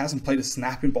 this guy hasn't played a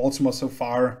snap in Baltimore so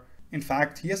far. In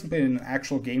fact, he hasn't played in an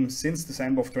actual game since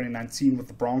December of 2019 with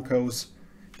the Broncos.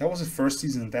 That was his first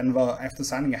season in Denver after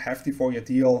signing a hefty 4-year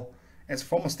deal as a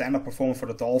former stand-up performer for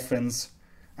the Dolphins.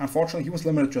 Unfortunately, he was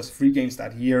limited to just 3 games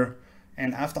that year,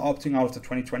 and after opting out of the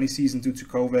 2020 season due to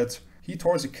COVID, he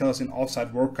tore his Achilles in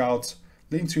off-site workouts,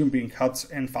 leading to him being cut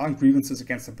and filing grievances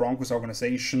against the Broncos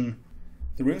organization.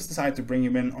 The Ravens decided to bring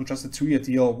him in on just a 2-year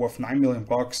deal worth $9 million,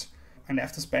 and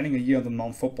after spending a year on the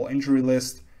non-football injury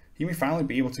list, he may finally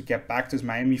be able to get back to his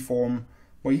Miami form,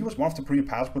 where he was one of the premier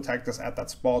pass protectors at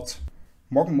that spot.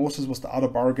 Morgan Moses was the other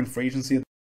bargain free agency that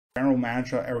general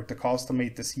manager Eric DeCosta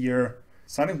made this year,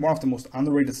 signing one of the most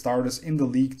underrated starters in the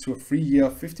league to a 3-year,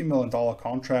 $50 million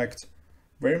contract.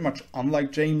 Very much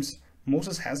unlike James,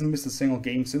 Moses hasn't missed a single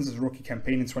game since his rookie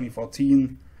campaign in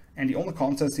 2014, and the only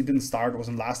contest he didn't start was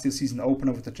in last year's season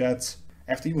opener with the Jets,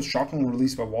 after he was shockingly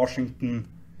released by Washington.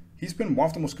 He's been one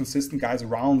of the most consistent guys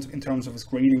around in terms of his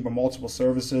grading by multiple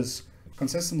services,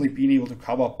 consistently being able to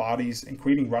cover up bodies and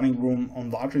creating running room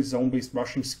on largely zone-based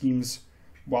rushing schemes,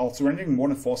 while surrendering more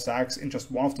than 4 sacks in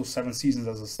just one of those 7 seasons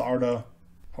as a starter.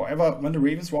 However, when the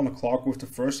Ravens were on the clock with the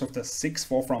first of the 6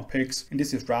 4th-round picks in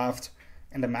this year's draft,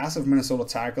 and the massive Minnesota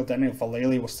tackle Daniel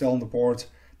Falele was still on the board,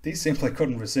 they simply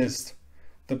couldn't resist.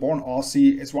 The born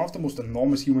Aussie is one of the most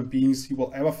enormous human beings you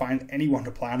will ever find anywhere on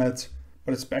the planet,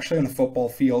 but especially on a football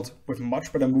field, with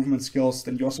much better movement skills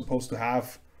than you're supposed to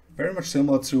have. Very much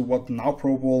similar to what now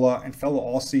Pro Bowler and fellow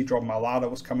Aussie Jordan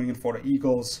Mailata was coming in for the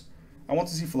Eagles. I want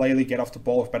to see Falele get off the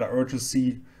ball with better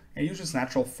urgency and use his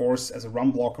natural force as a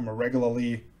run blocker more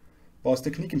regularly. While his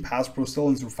technique in pass pro still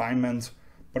needs refinement,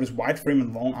 but his wide frame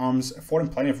and long arms afford him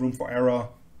plenty of room for error.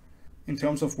 In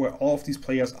terms of where all of these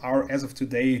players are as of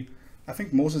today, I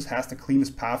think Moses has the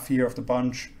cleanest path here of the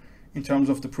bunch in terms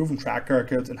of the proven track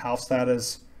record and health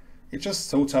status. It's just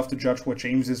so tough to judge where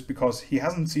James is because he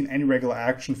hasn't seen any regular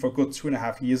action for a good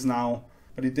 2.5 years now,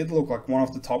 but he did look like one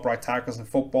of the top right tackles in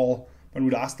football when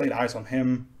we last laid eyes on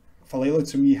him. Faalele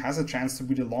to me has a chance to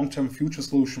be the long-term future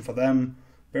solution for them,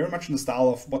 very much in the style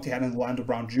of what he had in Orlando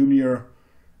Brown Jr.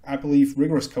 I believe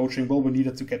rigorous coaching will be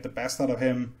needed to get the best out of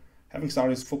him, having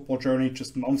started his football journey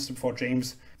just months before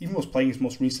James even was playing his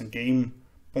most recent game,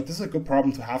 but this is a good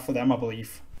problem to have for them, I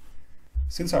believe.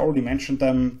 Since I already mentioned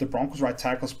them, the Broncos right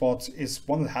tackle spot is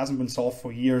one that hasn't been solved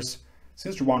for years,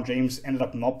 since Jawan James ended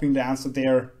up not being the answer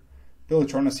there. Billy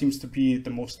Turner seems to be the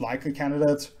most likely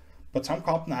candidate, but Tom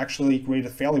Compton actually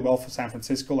graded fairly well for San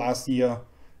Francisco last year,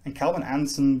 and Calvin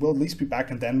Anderson will at least be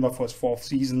back in Denver for his 4th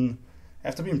season,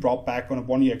 after being brought back on a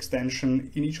 1-year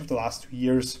extension in each of the last 2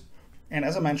 years. And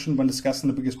as I mentioned when discussing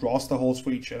the biggest roster holes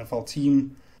for each NFL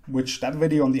team, which that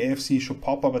video on the AFC should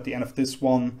pop up at the end of this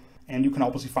one, and you can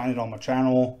obviously find it on my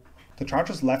channel, the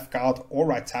Chargers left guard or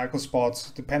right tackle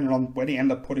spots, depending on where they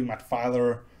end up putting Matt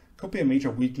Filer, could be a major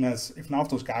weakness if none of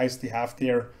those guys they have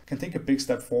there can take a big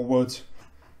step forward,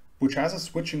 which has us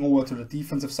switching over to the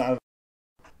defensive side.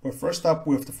 We're first up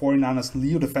with the 49ers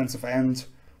Leo defensive end,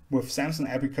 with Samson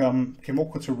Ebicom,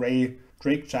 Kemoko Turay,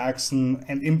 Drake Jackson,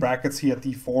 and in brackets here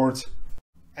D Ford.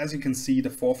 As you can see, the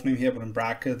 4th name here but in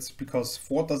brackets, because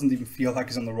Ford doesn't even feel like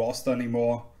he's on the roster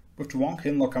anymore. With Javon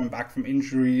Kinlaw coming back from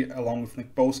injury, along with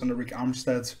Nick Bosa and Rick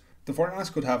Armstead, the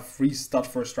 49ers could have 3 stud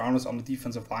first rounders on the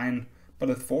defensive line, but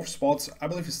at 4th spot, I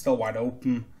believe is still wide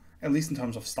open, at least in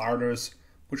terms of starters,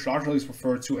 which largely is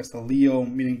referred to as the Leo,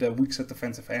 meaning the weak set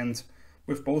defensive end,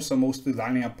 with Bosa mostly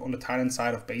lining up on the tight end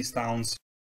side of base downs.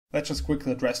 Let's just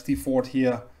quickly address D Ford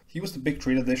here. He was the big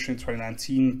trade addition in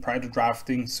 2019 prior to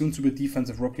drafting soon-to-be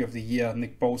Defensive Rookie of the Year,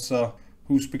 Nick Bosa,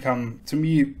 who's become, to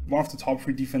me, one of the top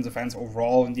 3 defensive ends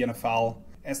overall in the NFL,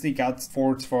 as they got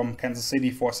Ford from Kansas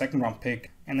City for a 2nd-round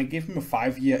pick, and they gave him a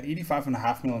 5-year,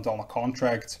 $85.5 million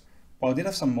contract. While he did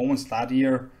have some moments that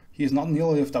year, he has not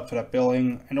nearly lived up to that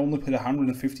billing and only played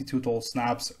 152 total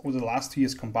snaps over the last 2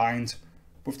 years combined.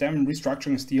 With them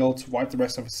restructuring his deal to wipe the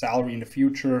rest of his salary in the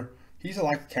future, he's a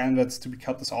likely candidate to be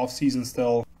cut this offseason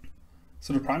still.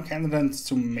 So the prime candidate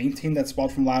to maintain that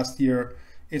spot from last year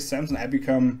is Samson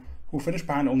Ebicom, who finished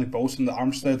behind only Bosa and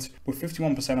Armstead with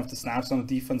 51% of the snaps on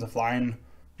the defensive line,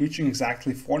 reaching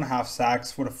exactly 4.5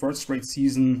 sacks for the 3rd straight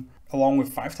season, along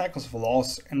with 5 tackles for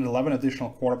loss and 11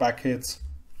 additional quarterback hits.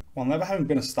 While never having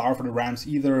been a star for the Rams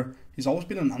either, he's always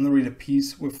been an underrated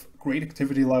piece with great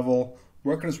activity level,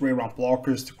 working his way around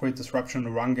blockers to create disruption in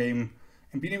the run game,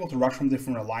 and being able to rush from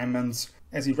different alignments,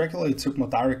 as he regularly took more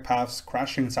direct paths,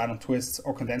 crashing inside on twists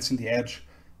or condensing the edge.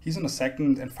 He's on the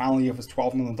 2nd and final year of his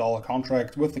 $12 million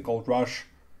contract with the Gold Rush.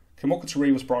 Kemoko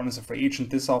Turay was brought in as a free agent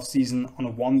this offseason on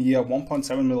a 1-year,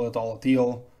 $1.7 million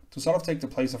deal to sort of take the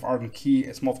place of Arden Key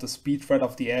as more of the speed threat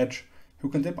off the edge, who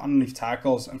can dip underneath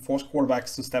tackles and force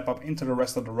quarterbacks to step up into the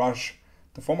rest of the rush.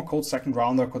 The former Colts 2nd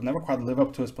rounder could never quite live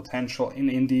up to his potential in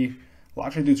Indy,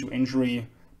 largely due to injury,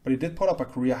 but he did put up a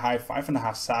career-high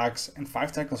 5.5 sacks and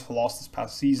 5 tackles for loss this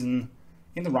past season.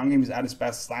 In the run game, he's at his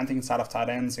best slanting inside of tight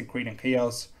ends and creating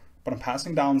chaos, but on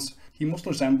passing downs, he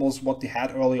mostly resembles what they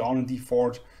had early on in D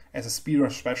Ford as a speed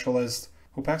rush specialist,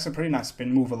 who packs a pretty nice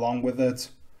spin move along with it.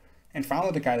 And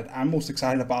finally, the guy that I'm most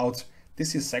excited about,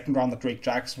 this is 2nd rounder Drake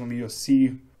Jackson from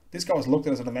USC. This guy was looked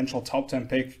at as an eventual top 10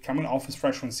 pick coming off his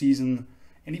freshman season,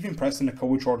 and even impressed in the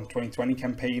Kobe Jordan 2020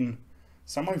 campaign.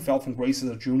 Someone who fell from grace as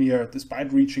a junior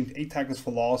despite reaching 8 tackles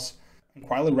for loss and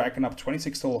quietly racking up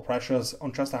 26 total pressures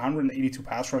on just 182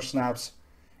 pass rush snaps.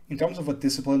 In terms of a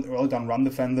disciplined early down run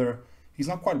defender, he's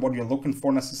not quite what you're looking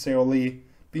for necessarily,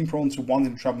 being prone to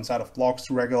wanting to jump inside of blocks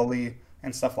too regularly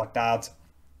and stuff like that.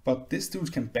 But this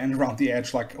dude can bend around the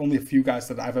edge like only a few guys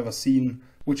that I've ever seen,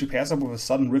 which he pairs up with a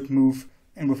sudden rip move,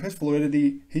 and with his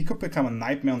fluidity, he could become a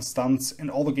nightmare on stunts in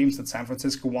all the games that San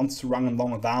Francisco wants to run on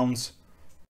longer downs.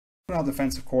 Our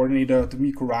defensive coordinator,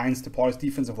 D'Amico Ryans, deployed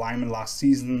defensive linemen last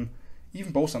season.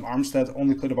 Even Bosa and Armstead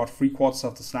only played about 3/4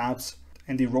 of the snaps,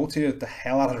 and they rotated the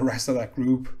hell out of the rest of that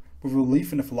group, with a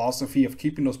belief in the philosophy of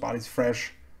keeping those bodies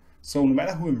fresh. So no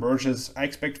matter who emerges, I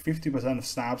expect 50% of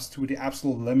snaps to be the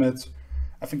absolute limit.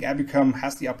 I think Ebicom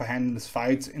has the upper hand in this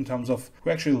fight in terms of who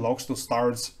actually logs those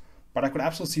starts, but I could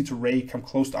absolutely see Turay come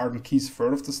close to Arden Key's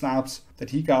 1/3 of the snaps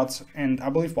that he got, and I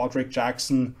believe while Drake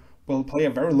Jackson will play a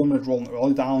very limited role in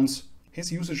early downs,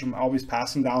 his usage on obvious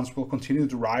passing downs will continue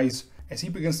to rise as he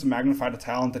begins to magnify the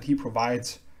talent that he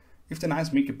provides. if the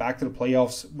Niners make it back to the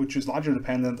playoffs, which is largely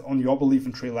dependent on your belief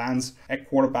in Trey Lance at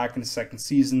quarterback in his second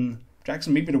season,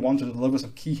 Jackson may be the one to deliver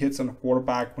some key hits on the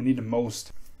quarterback when needed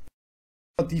most.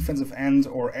 Defensive end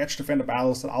or edge defender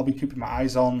battles that I'll be keeping my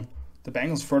eyes on: the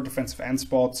Bengals' third defensive end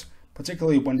spot,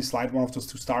 particularly when they slide one of those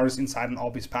two starters inside an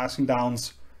obvious passing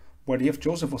downs, where they have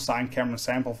Joseph Osai and Cameron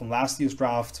Sample from last year's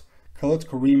draft, Khalid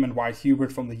Kareem and Wyatt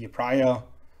Hubert from the year prior.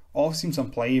 All seems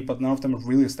on play, but none of them have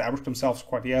really established themselves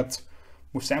quite yet,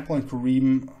 with Sample and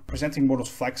Kareem presenting more those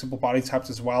flexible body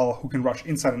types as well, who can rush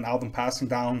inside and out on passing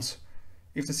downs.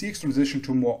 If the Seahawks transition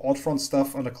to more odd front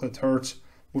stuff under Khalid Hurts,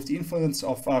 with the influence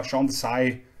of Sean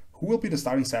Desai, who will be the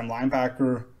starting Sam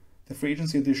linebacker, the free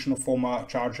agency addition of former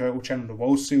Charger Uchenna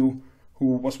Nwosu,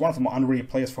 who was one of the more underrated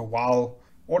players for a while,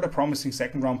 or the promising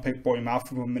second-round pick Boy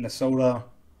Mafu from Minnesota.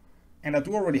 And I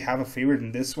do already have a favorite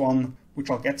in this one, which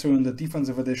I'll get to in the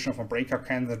defensive edition of my breakout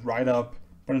candidate write-up,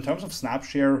 but in terms of snap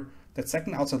share, that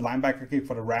second outside linebacker kick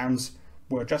for the Rams,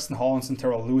 where Justin Hollins and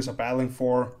Terrell Lewis are battling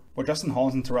for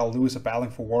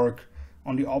work,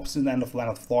 on the opposite end of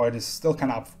Leonard Floyd, is still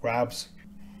kind of up for grabs.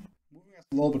 Moving us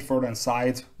a little bit further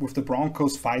inside, with the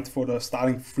Broncos fight for the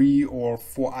starting 3 or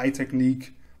 4-eye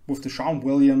technique, with Deshaun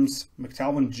Williams,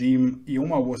 McTelvin Jeem,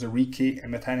 Ioma Wazariki,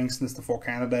 and Matt Henningsen as the 4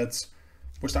 candidates.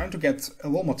 We're starting to get a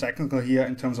little more technical here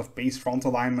in terms of base front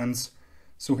alignments.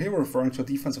 So here we're referring to a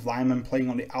defensive lineman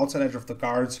playing on the outside edge of the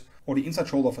guards or the inside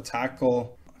shoulder of a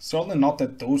tackle. Certainly not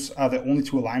that those are the only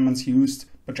 2 alignments used,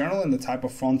 but generally in the type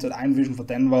of front that I envision for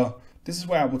Denver, this is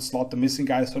where I would slot the missing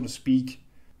guy, so to speak.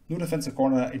 New defensive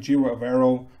corner Ejiro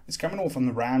Evero is coming over from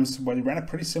the Rams, where they ran a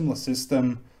pretty similar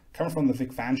system, coming from the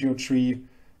Vic Fangio tree,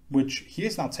 which he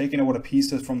is now taking over the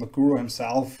pieces from the guru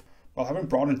himself, while having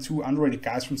brought in 2 underrated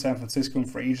guys from San Francisco in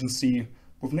free agency,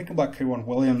 with nickelback K'Waun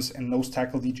Williams and nose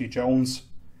tackle DJ Jones.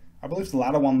 I believe the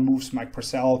latter one moves Mike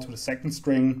Purcell to the second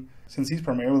string, since he's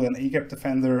primarily an A-gap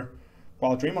defender,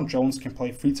 while Draymond Jones can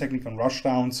play free technique on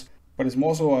rushdowns, but is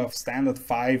more so a standard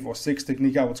 5 or 6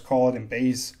 technique, I would call it, in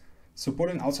base. So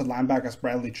putting outside linebackers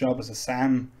Bradley Chubb as a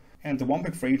Sam, and the one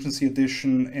big free agency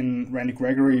addition in Randy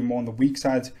Gregory more on the weak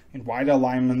side in wider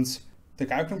alignments. The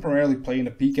guy who can primarily play in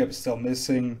the B-gap is still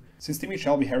missing, since Timmy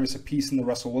Shelby Harris a piece in the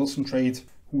Russell Wilson trade,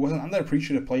 who was an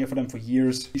underappreciated player for them for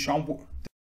years. Deshaun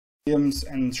Williams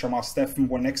and Shamar Stephen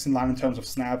were next in line in terms of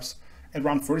snaps, at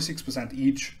around 36%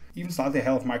 each, even slightly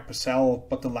ahead of Mike Purcell,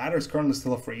 but the latter is currently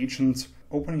still a free agent,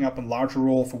 opening up a larger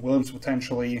role for Williams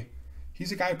potentially.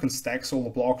 He's a guy who can stack solo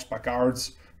blocks by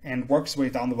guards and works his way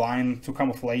down the line to come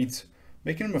off late,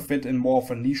 making him a fit in more of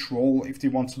a niche role if they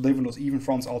want to live in those even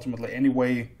fronts ultimately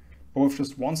anyway. But with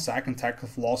just 1 sack and tackle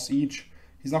for loss each,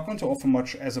 he's not going to offer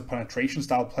much as a penetration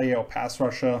style player or pass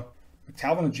rusher.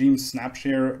 McTelvin Jeem's snap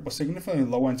share was significantly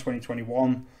lower in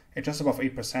 2021 at just above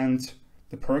 8%.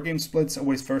 The per game splits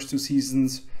over his first 2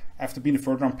 seasons after being a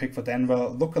 3rd round pick for Denver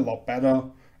look a lot better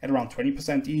at around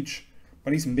 20% each,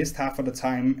 but he's missed half of the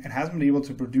time and hasn't been able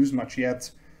to produce much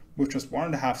yet, with just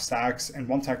 1.5 sacks and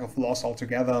 1 tackle for loss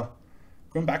altogether.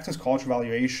 Going back to his college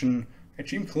evaluation,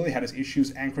 Jeem clearly had his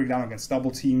issues anchoring down against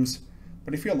double teams,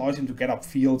 but if you allowed him to get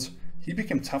upfield, he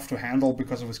became tough to handle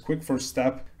because of his quick first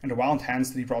step and the wild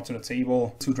hands that he brought to the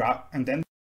table. And then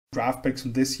draft picks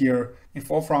from this year, in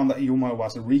 4th rounder Ioma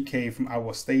Wazariki from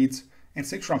Iowa State, and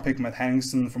 6th round pick Matt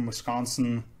Henningsen from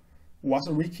Wisconsin.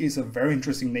 Wazariki is a very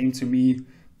interesting name to me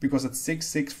because at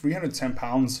 6'6", 310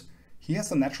 pounds, he has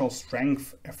the natural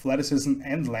strength, athleticism,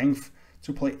 and length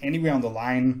to play anywhere on the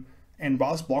line, and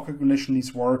while his block recognition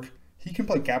needs work, he can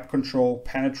play gap control,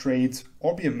 penetrate,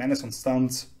 or be a menace on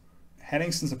stunts.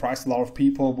 Henningsen surprised a lot of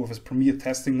people with his premier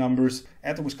testing numbers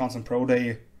at the Wisconsin Pro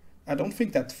Day. I don't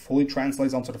think that fully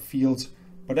translates onto the field,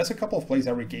 but there's a couple of plays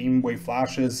every game where he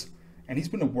flashes, and he's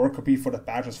been a worker bee for the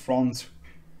Badgers front.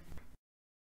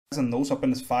 He has a nose up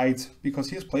in this fight because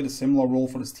he has played a similar role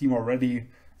for this team already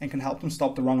and can help them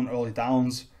stop the run on early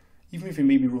downs, even if he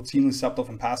may be routinely subbed off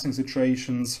in passing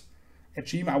situations. At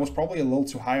Jeem, I was probably a little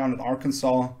too high on at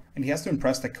Arkansas, and he has to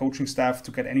impress the coaching staff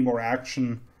to get any more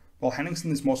action, while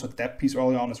Henningsen is more so a depth piece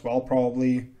early on as well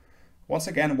probably. Once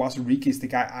again, Wazariki is the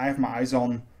guy I have my eyes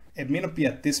on. It may not be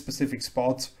at this specific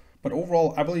spot, but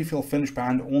overall I believe he'll finish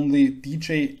behind only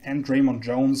DJ and Draymond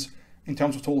Jones in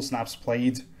terms of total snaps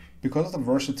played, because of the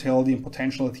versatility and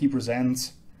potential that he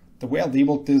presents. The way I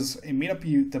labeled this, it may not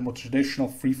be the more traditional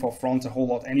 3-4 front a whole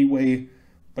lot anyway,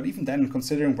 but even then,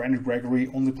 considering Randy Gregory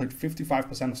only played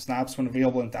 55% of snaps when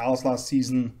available in Dallas last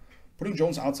season, putting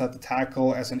Jones outside the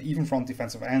tackle as an even front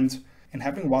defensive end, and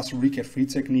having Wazariki at free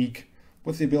technique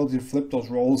with the ability to flip those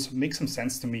roles makes some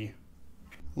sense to me.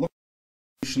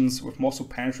 With more so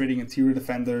penetrating interior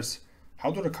defenders,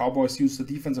 how do the Cowboys use the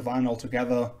defensive line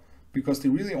altogether? because they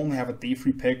really only have a day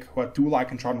 3 pick who I do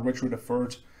like in Jordan Ridgeway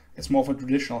III. It's more of a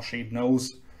traditional shade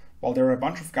nose, while there are a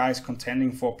bunch of guys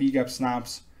contending for B-gap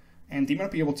snaps, and they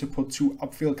might be able to put 2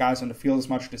 upfield guys on the field as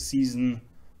much this season,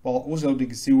 while Ozo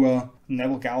Odighizuwa,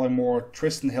 Neville Gallimore,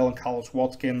 Tristan Hill and Carlos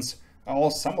Watkins are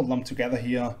all somewhat lumped together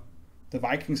here. The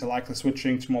Vikings are likely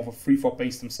switching to more of a 3-4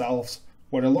 base themselves,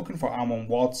 where they're looking for Armon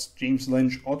Watts, James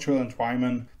Lynch, or Trillian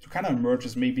Twyman to kind of emerge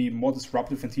as maybe more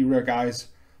disruptive interior guys,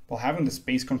 while having the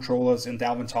space controllers in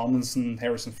Dalvin Tomlinson and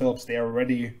Harrison Phillips there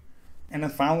already. And then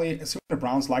finally, assuming the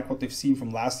Browns like what they've seen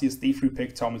from last year's day 3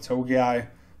 pick Tommy Togiai,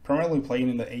 primarily playing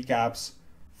in the A-gaps,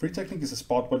 free technique is a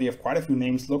spot where they have quite a few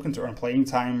names looking to earn playing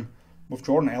time, with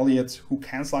Jordan Elliott, who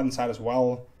can slide inside as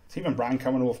well, Taven Bryan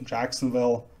coming over from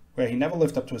Jacksonville, where he never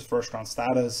lived up to his first round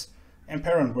status, and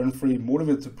Perrin Winfrey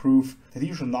motivated to prove that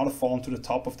he should not have fallen to the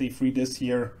top of day 3 this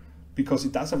year, because he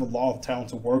does have a lot of talent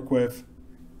to work with.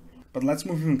 But let's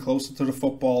move even closer to the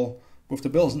football, with the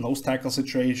Bills' nose tackle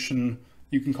situation.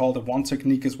 You can call it one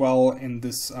technique as well in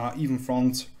this even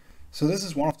front. So this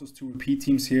is one of those 2 repeat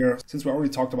teams here, since we already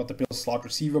talked about the Bills' slot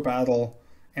receiver battle,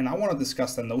 and I want to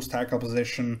discuss the nose tackle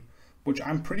position, which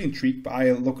I'm pretty intrigued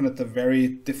by looking at the very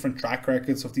different track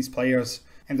records of these players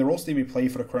and the roles they may play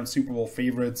for the current Super Bowl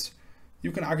favorites.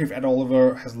 You can argue if Ed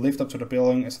Oliver has lived up to the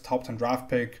billing as a top 10 draft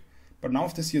pick, but now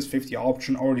with this year's 50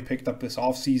 option already picked up this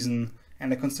offseason,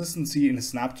 and the consistency in his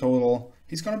snap total,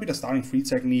 he's going to be the starting free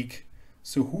technique.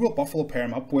 So who will Buffalo pair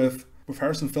him up with? With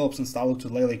Harrison Phillips and Stalu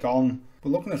Tulele gone,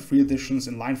 we're looking at 3 additions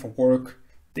in line for work: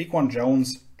 Daquan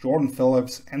Jones, Jordan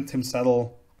Phillips, and Tim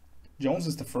Settle. Jones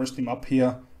is the first name up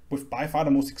here, with by far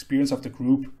the most experience of the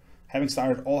group. Having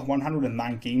started all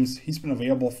 109 games he's been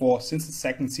available for since his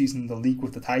 2nd season in the league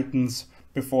with the Titans,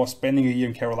 before spending a year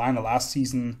in Carolina last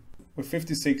season. With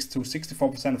 56 to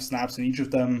 64% of snaps in each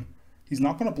of them, he's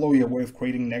not going to blow you away with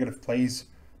creating negative plays,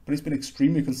 but he's been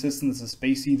extremely consistent as a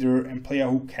space eater and player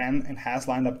who can and has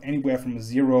lined up anywhere from a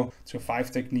 0 to a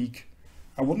 5 technique.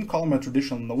 I wouldn't call him a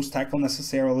traditional nose tackle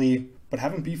necessarily, but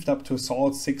having beefed up to a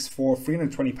solid 6'4",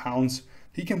 320 pounds,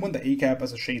 he can win the A-gap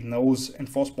as a shade nose and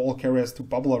force ball carriers to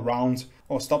bubble around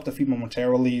or stop the feed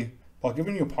momentarily, while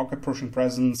giving you a pocket pushing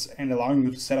presence and allowing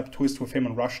you to set up twists with him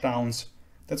on rush downs.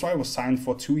 That's why he was signed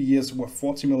for 2 years worth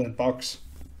 $40 million.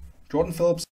 Jordan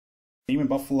Phillips, named in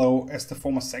Buffalo as the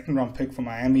former 2nd round pick for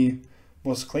Miami,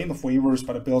 was claimed off waivers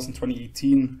by the Bills in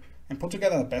 2018 and put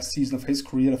together the best season of his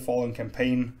career the following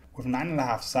campaign, with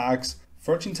 9.5 sacks,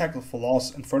 13 tackles for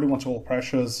loss, and 31 total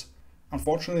pressures.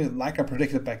 Unfortunately, like I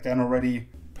predicted back then already,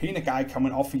 paying a guy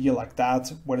coming off a year like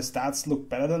that, where the stats look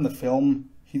better than the film,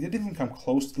 he didn't even come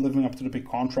close to living up to the big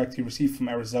contract he received from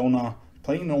Arizona,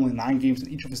 playing in only 9 games in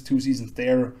each of his 2 seasons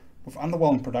there, with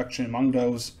underwhelming production among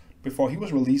those, before he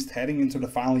was released heading into the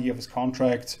final year of his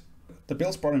contract. The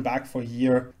Bills brought him back for a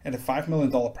year at a $5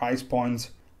 million price point,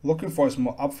 looking for his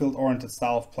more upfield-oriented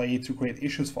style of play to create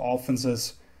issues for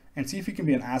offenses and see if he can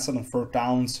be an asset on 3rd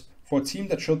downs for a team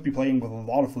that should be playing with a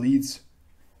lot of leads.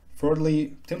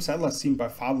 Thirdly, Tim Settle has seen by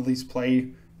far the least play,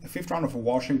 the 5th rounder for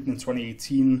Washington in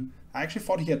 2018. I actually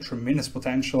thought he had tremendous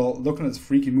potential looking at his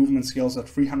freaky movement skills at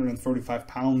 335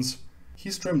 pounds.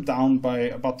 He's trimmed down by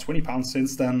about 20 pounds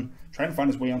since then, trying to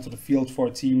find his way onto the field for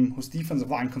a team whose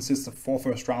defensive line consists of 4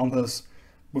 first-rounders,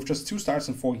 with just 2 starts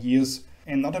in 4 years,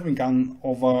 and not having gone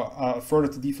over a third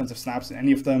of the defensive snaps in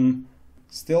any of them.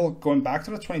 Still, going back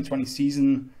to the 2020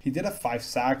 season, he did have 5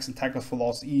 sacks and tackles for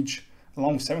loss each,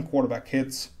 along with 7 quarterback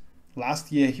hits.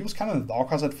 Last year, he was kind of in the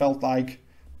doghouse, it felt like,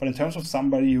 but in terms of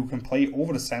somebody who can play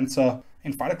over the center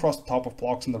and fight across the top of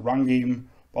blocks in the run game,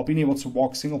 while being able to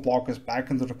walk single blockers back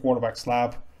into the quarterback's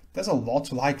lap, there's a lot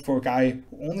to like for a guy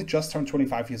who only just turned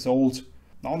 25 years old,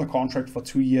 now on a contract for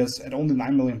 2 years at only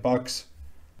 $9 million.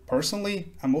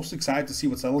 Personally, I'm most excited to see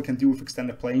what Settle can do with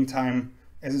extended playing time,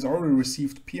 as he's already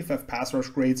received PFF pass rush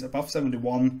grades above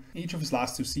 71 in each of his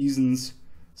last 2 seasons.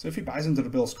 So if he buys into the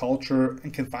Bills' culture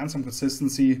and can find some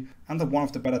consistency under one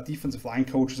of the better defensive line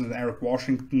coaches in Eric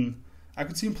Washington, I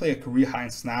could see him play a career high in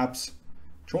snaps.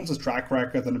 Jones' track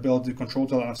record and ability to control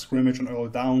the line of scrimmage on early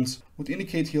downs would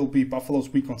indicate he'll be Buffalo's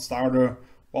week 1 starter,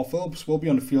 while Phillips will be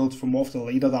on the field for more of the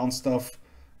later down stuff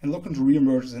and looking to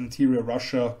re-emerge as an interior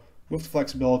rusher with the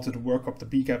flexibility to work up the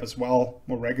B-gap as well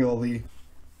more regularly.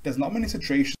 There's not many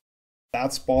situations in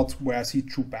that spot where I see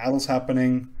true battles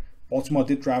happening. Baltimore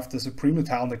did draft a supremely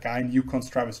talented guy in UConn's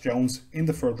Travis Jones in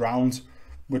the 3rd round,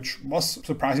 which was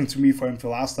surprising to me for him to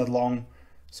last that long,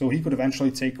 so he could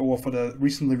eventually take over for the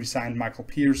recently resigned Michael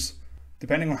Pierce.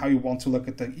 Depending on how you want to look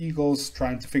at the Eagles,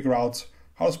 trying to figure out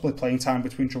how to split playing time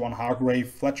between Javon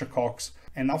Hargrave, Fletcher Cox,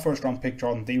 and now 1st round pick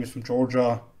Jordan Davis from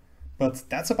Georgia. But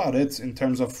that's about it in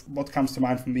terms of what comes to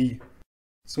mind for me.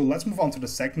 So let's move on to the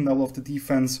second level of the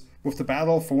defense, with the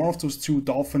battle for one of those two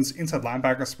Dolphins inside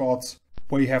linebacker spots,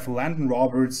 where you have Landon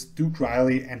Roberts, Duke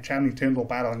Riley, and Channing Tindall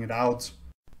battling it out.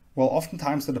 While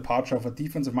oftentimes the departure of a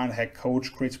defensive-minded head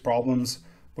coach creates problems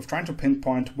with trying to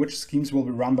pinpoint which schemes will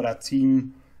be run by that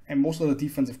team, and most of the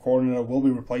defensive coordinator will be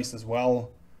replaced as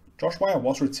well, Josh Wire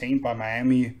was retained by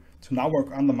Miami to now work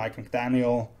under Mike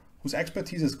McDaniel, whose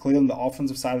expertise is clear on the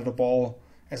offensive side of the ball,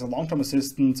 as a long-term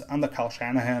assistant under Kyle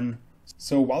Shanahan.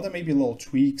 So while there may be little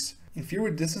tweaks, in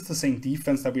theory this is the same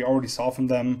defense that we already saw from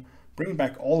them, bringing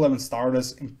back all 11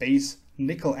 starters in base,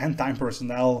 nickel and dime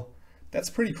personnel. That's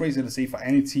pretty crazy to say for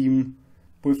any team,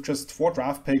 with just 4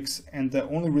 draft picks and the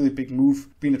only really big move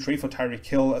being the trade for Tyreek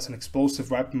Hill as an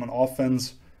explosive weapon on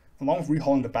offense, along with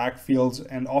rehauling the backfield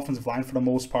and offensive line for the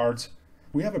most part.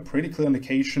 We have a pretty clear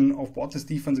indication of what this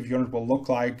defensive unit will look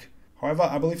like. However,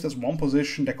 I believe there's one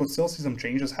position that could still see some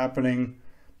changes happening,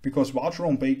 because while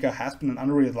Jerome Baker has been an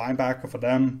underrated linebacker for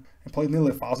them and played nearly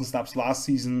 1,000 snaps last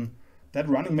season, that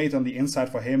running mate on the inside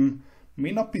for him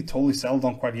may not be totally settled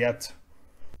on quite yet.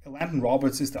 Landon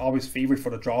Roberts is the obvious favorite for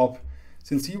the job,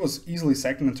 since he was easily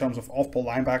second in terms of off-ball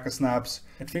linebacker snaps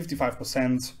at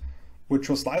 55%, which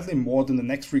was slightly more than the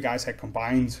next 3 guys had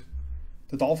combined.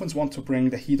 The Dolphins want to bring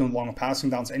the heat on longer passing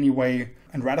downs anyway,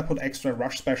 and rather put extra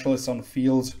rush specialists on the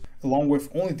field, along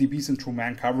with only DBs in true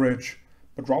man coverage.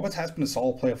 But Roberts has been a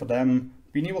solid player for them,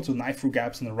 being able to knife through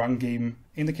gaps in the run game,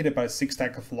 indicated by 6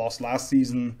 tackles for loss last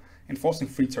season, and forcing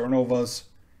 3 turnovers.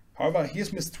 However, he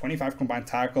has missed 25 combined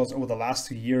tackles over the last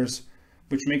 2 years,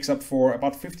 which makes up for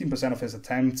about 15% of his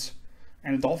attempts,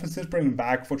 and the Dolphins did bring him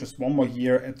back for just 1 more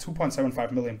year at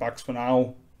 $2.75 million for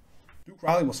now. Duke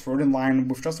Riley was third in line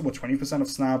with just over 20% of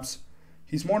snaps.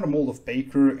 He's more in the mold of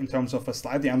Baker in terms of a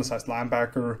slightly undersized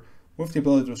linebacker, with the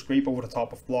ability to scrape over the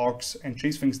top of blocks and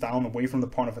chase things down away from the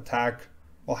point of attack,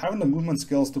 while having the movement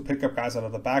skills to pick up guys out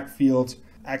of the backfield,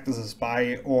 act as a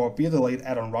spy, or be a delayed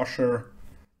add-on rusher.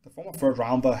 The former third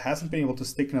rounder hasn't been able to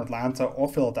stick in Atlanta or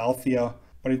Philadelphia,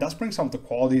 but he does bring some of the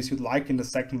qualities you'd like in the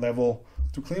second level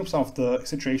to clean up some of the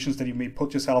situations that you may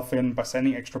put yourself in by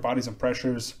sending extra bodies and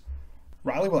pressures.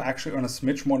 Riley will actually earn a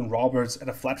smidge more than Roberts at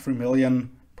a flat $3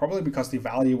 million, probably because they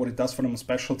value what he does for them on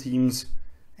special teams.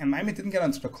 And Miami didn't get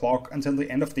onto the clock until the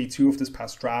end of day 2 of this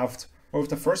past draft, where with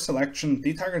the first selection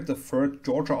they targeted the third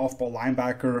Georgia off-ball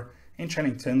linebacker in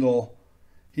Channing Tindall.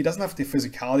 He doesn't have the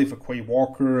physicality of a Quay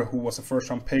Walker, who was a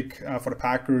first-round pick for the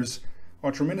Packers,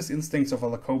 or tremendous instincts of a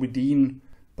Lacoby Dean,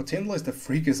 but Tindall is the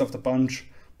freakiest of the bunch,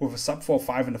 with a sub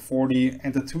 4.5 in the 40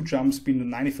 and the 2 jumps being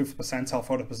the 95th percentile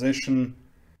for the position.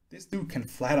 This dude can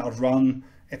flat out run,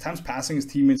 at times passing his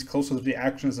teammates closer to the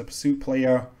action as a pursuit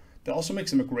player. That also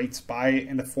makes him a great spy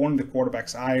and a thorn in the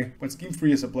quarterback's eye when scheme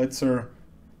 3 is a blitzer.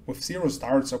 With 0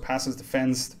 starts or passes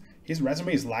defensed, his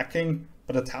resume is lacking,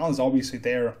 but the talent is obviously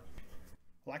there.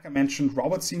 Like I mentioned,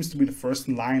 Roberts seems to be the first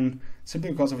in line,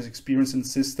 simply because of his experience in the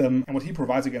system and what he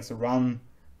provides against the run.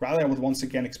 Riley I would once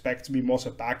again expect to be more of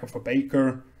a backup for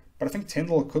Baker, but I think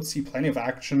Tindall could see plenty of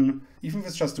action, even if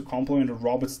it's just to complement what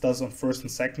Roberts does on first and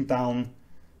second down.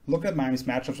 Look at Miami's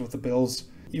matchups with the Bills.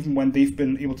 Even when they've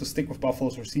been able to stick with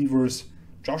Buffalo's receivers,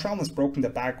 Josh Allen has broken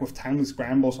their back with timely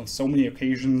scrambles on so many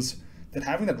occasions that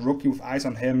having that rookie with eyes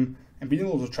on him and being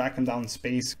able to track him down in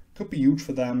space could be huge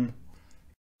for them.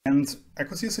 And I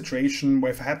could see a situation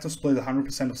where if I had to split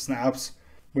 100% of snaps,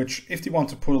 which if they want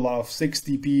to put a lot of 6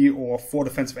 DB or 4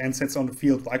 defensive end sets on the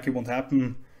field, likely won't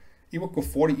happen, it would go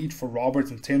 40 each for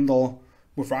Roberts and Tindall,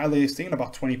 with Riley staying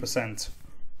about 20%.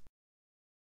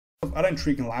 Of other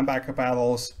intriguing linebacker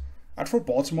battles, I'd throw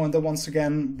Baltimore in there once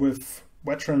again, with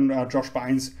veteran Josh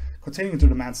Bynes continuing to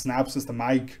demand snaps as the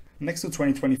Mike, next to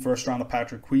 2020 first rounder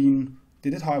Patrick Queen. They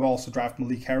did however also draft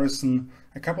Malik Harrison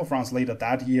a couple of rounds later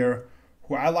that year,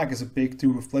 who I like as a big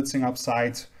dude with blitzing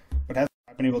upside, but hasn't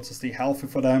been able to stay healthy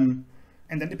for them.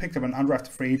 And then they picked up an undrafted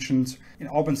free agent in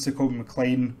Auburn's Jacoby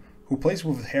McClain, who plays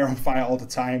with his hair on fire all the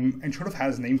time and should have had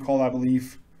his name called, I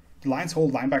believe. The Lions'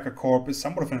 whole linebacker corp is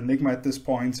somewhat of an enigma at this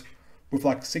point, with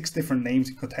like 6 different names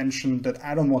in contention that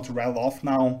I don't want to rattle off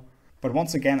now. But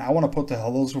once again, I want to put the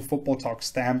Hellos with Football Talk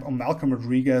stamp on Malcolm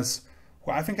Rodriguez,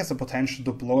 who I think has the potential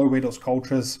to blow away those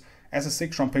coaches as a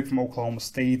 6th round pick from Oklahoma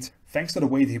State, thanks to the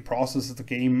way that he processes the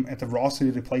game and the velocity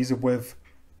that he plays it with.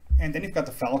 And then you've got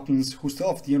the Falcons, who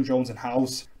still have Deion Jones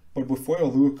in-house, but with Foye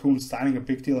Oluokun signing a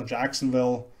big deal in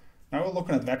Jacksonville, now we're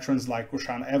looking at veterans like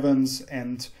Rashaan Evans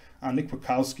and Nick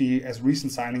Bukowski as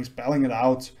recent signings battling it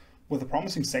out, with a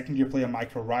promising second-year player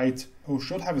Michael Wright, who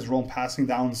should have his role in passing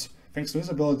downs thanks to his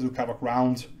ability to cover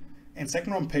ground, and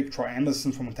second-round pick Troy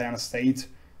Anderson from Montana State,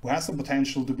 who has the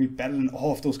potential to be better than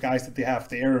all of those guys that they have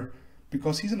there,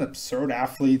 because he's an absurd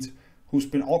athlete who's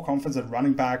been all conference at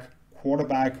running back,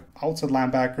 quarterback, outside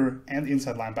linebacker, and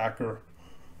inside linebacker.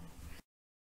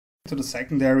 To the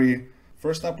secondary,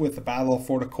 first up with the battle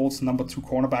for the Colts' number 2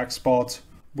 cornerback spot,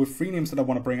 with 3 names that I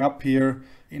want to bring up here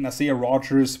in Isaiah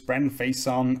Rodgers, Brandon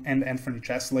Faison, and Anthony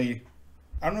Chesley.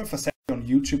 I don't know if I said it on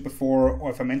YouTube before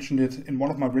or if I mentioned it in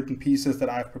one of my written pieces that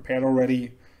I've prepared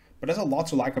already, but there's a lot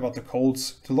to like about the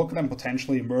Colts, to look at them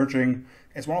potentially emerging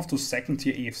as one of those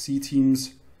second-tier AFC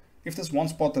teams. If there's one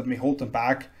spot that may hold them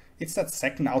back, it's that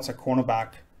second outside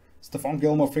cornerback. Stephon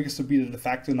Gilmore figures to be the de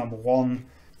facto number 1,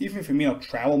 even if he may not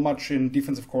travel much in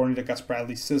defensive coordinator Gus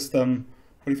Bradley's system,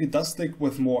 but if he does stick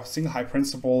with more single-high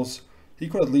principles, he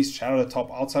could at least shadow the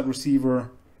top outside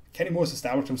receiver. Kenny Moore has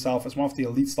established himself as one of the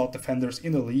elite slot defenders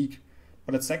in the league,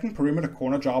 but that second perimeter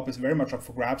corner job is very much up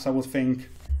for grabs, I would think.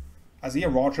 Isaiah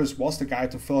Rodgers was the guy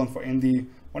to fill in for Indy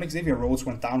when Xavier Rhodes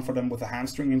went down for them with a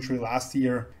hamstring injury last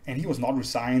year, and he was not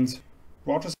resigned.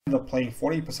 Rodgers ended up playing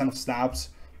 48% of snaps,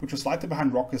 which was slightly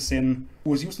behind Rock Ya-Sin, who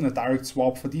was used in a direct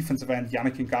swap for defensive end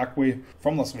Yannick Ngakoue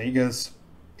from Las Vegas.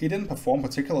 He didn't perform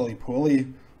particularly poorly,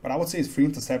 but I would say his 3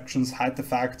 interceptions hide the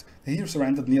fact that he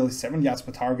surrendered nearly 7 yards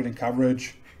per target in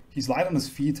coverage. He's light on his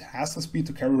feet, has the speed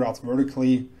to carry routes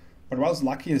vertically, but while it's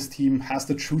lucky his team has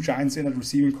the true giants in at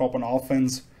receiving corp on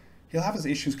offense, he'll have his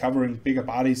issues covering bigger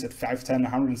bodies at 5'10",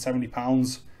 170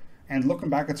 pounds, and looking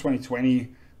back at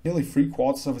 2020, nearly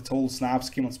 3/4 of the total snaps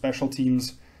came on special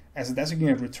teams as a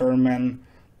designated return man,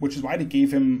 which is why they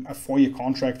gave him a 4-year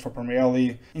contract for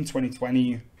primarily in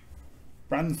 2020.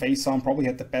 Brandon Faison probably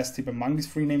had the best tip among these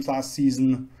 3 names last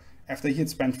season, after he had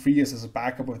spent 3 years as a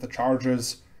backup with the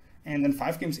Chargers, and then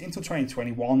 5 games into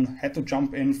 2021 had to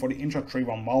jump in for the injured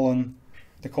Trayvon Mullen.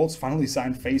 The Colts finally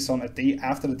signed Faison a day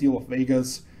after the deal with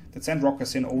Vegas that sent Rock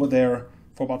Ya-Sin over there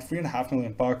for about $3.5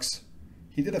 million.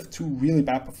 He did have 2 really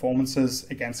bad performances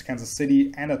against Kansas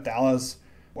City and at Dallas,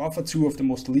 while for 2 of the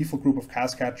most lethal group of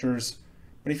pass catchers.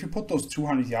 But if you put those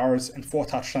 200 yards and 4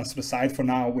 touchdowns to the side for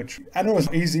now, which I know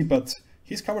is easy, but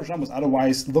his coverage numbers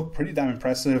otherwise look pretty damn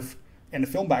impressive, and the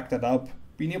film backed that up,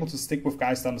 being able to stick with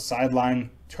guys down the sideline,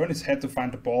 turn his head to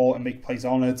find the ball and make plays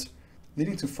on it,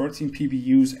 leading to 13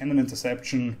 PBUs and an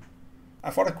interception. I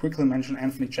thought I'd quickly mention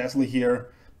Anthony Chesley here,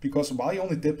 because while he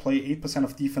only did play 8%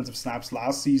 of defensive snaps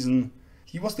last season,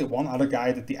 he was the one other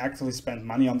guy that they actively spent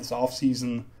money on this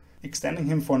offseason, extending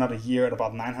him for another year at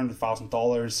about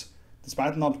 $900,000.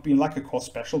 Despite not being like a core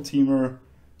special teamer,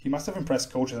 he must have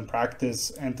impressed coaches in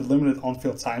practice and the limited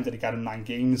on-field time that he got in 9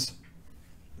 games.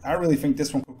 I really think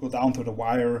this one could go down to the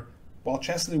wire, while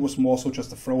Chesley was more so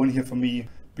just a throw-in here for me,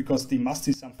 because they must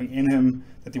see something in him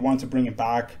that they want to bring him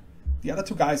back. The other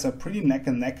 2 guys are pretty neck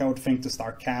and neck, I would think, to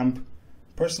start camp.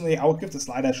 Personally, I would give the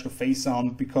slight edge to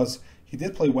Faison because he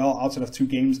did play well outside of 2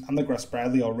 games under Gus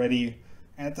Bradley already,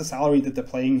 and at the salary that they're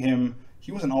playing him,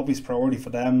 he was an obvious priority for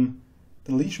them.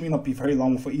 The leash may not be very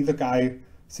long for either guy,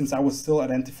 since I would still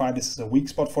identify this as a weak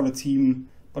spot for the team,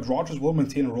 but Rodgers will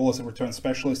maintain a role as a return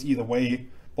specialist either way,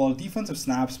 while the defensive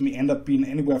snaps may end up being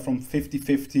anywhere from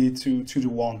 50-50 to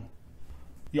 2-1.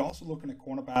 You're also looking at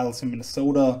corner battles in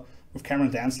Minnesota, with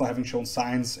Cameron Dantzler having shown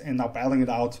signs and now battling it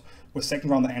out with 2nd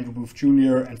rounder Andrew Booth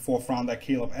Jr. and 4th rounder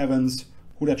Caleb Evans,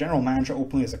 who their general manager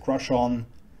openly has a crush on.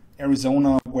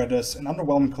 Arizona, where there's an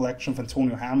underwhelming collection of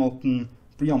Antonio Hamilton,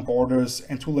 Breon Borders,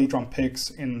 and 2 late-round picks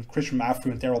in Christian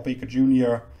Matthew and Darrell Baker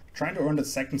Jr., trying to earn that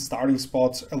 2nd starting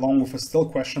spot along with a still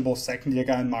questionable 2nd-year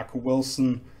guy in Marco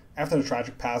Wilson after the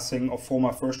tragic passing of former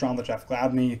 1st-rounder Jeff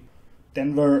Gladney.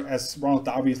 Denver, as Ronald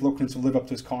Darby is looking to live up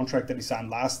to his contract that he signed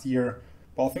last year,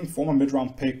 while I think former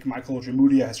mid-round pick Michael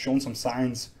Ojemudia has shown some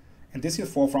signs, and this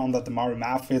year's 4th rounder Damari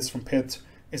Mathis from Pitt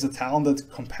is a talented,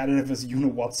 competitive as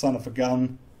you-know-what son of a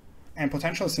gun. And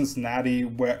potentially Cincinnati,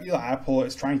 where Eli Apple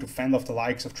is trying to fend off the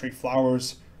likes of Trey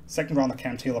Flowers, 2nd rounder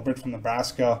Cam Taylor-Britt from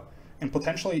Nebraska, and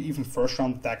potentially even 1st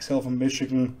rounder Dax Hill from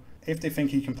Michigan, if they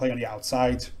think he can play on the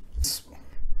outside.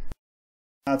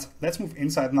 Let's move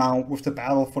inside now with the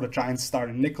battle for the Giants'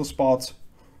 starting nickel spot,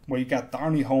 where you got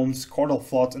Darnay Holmes, Cordell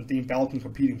Flott, and Dane Belton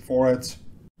competing for it.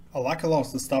 I like a lot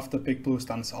of the stuff that Big Blue's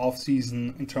done this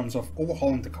offseason in terms of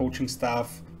overhauling the coaching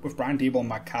staff, with Brian Daboll and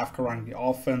Mike Kafka running the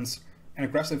offense, and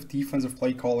aggressive defensive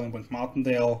play calling with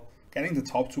Martindale, getting the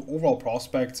top 2 overall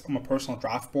prospects on my personal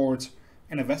draft board,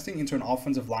 and investing into an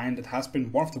offensive line that has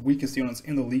been one of the weakest units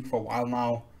in the league for a while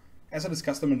now. As I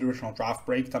discussed in the original draft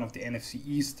breakdown of the NFC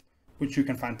East, which you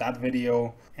can find that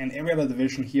video, and every other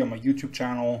division here on my YouTube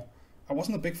channel, I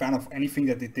wasn't a big fan of anything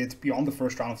that they did beyond the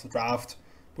 1st round of the draft,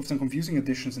 with some confusing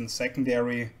additions in the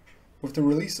secondary. With the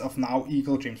release of now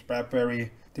Eagle James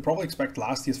Bradbury, they probably expect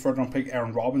last year's 3rd round pick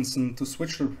Aaron Robinson to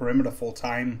switch to the perimeter full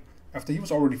time, after he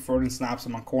was already third in snaps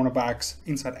among cornerbacks,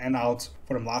 inside and out,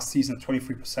 for them last season at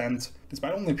 23%,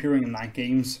 despite only appearing in 9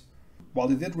 games. While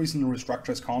they did recently restructure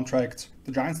his contract,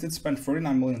 the Giants did spend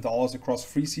 $39 million across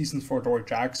 3 seasons for Adoree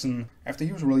Jackson after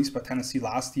he was released by Tennessee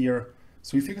last year,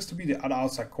 so he figures to be the other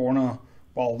outside corner,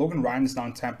 while Logan Ryan is now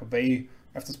in Tampa Bay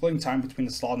after splitting time between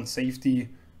the slot and safety,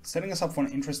 setting us up for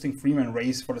an interesting 3-man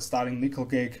race for the starting nickel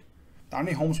gig.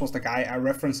 Darnay Holmes was the guy I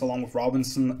referenced along with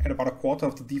Robinson at about a quarter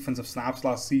of the defensive snaps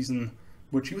last season,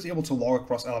 which he was able to log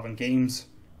across 11 games.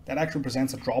 That actually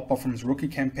presents a drop-off from his rookie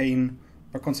campaign,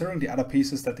 but considering the other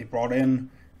pieces that they brought in,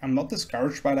 I'm not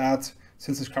discouraged by that,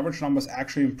 since his coverage numbers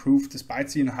actually improved despite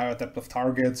seeing a higher depth of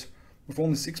target, with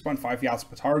only 6.5 yards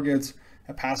per target,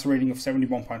 a passer rating of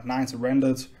 71.9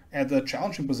 surrendered, at a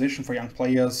challenging position for young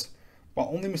players, while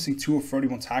only missing 2 of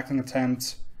 31 tackling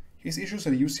attempts. His issues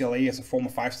at UCLA as a former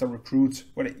 5-star recruit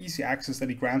were the easy access that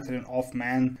he granted in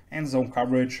off-man and zone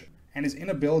coverage, and his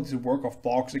inability to work off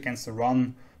blocks against the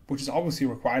run, which is obviously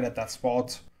required at that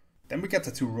spot. Then we get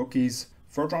the 2 rookies.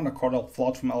 Third rounder Cordell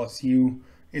Flott from LSU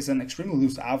is an extremely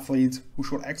loose athlete who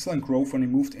showed excellent growth when he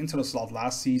moved into the slot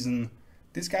last season.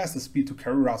 This guy has the speed to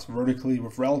carry routes vertically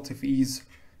with relative ease,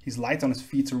 he's light on his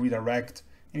feet to redirect,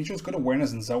 and he shows good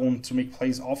awareness in zone to make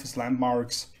plays off his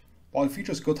landmarks. While he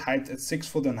features good height at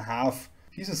 6'1.5",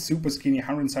 he's a super skinny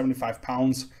 175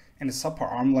 pounds and a subpar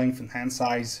arm length and hand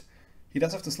size. He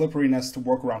does have the slipperiness to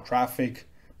work around traffic,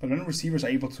 but when receivers are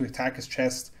able to attack his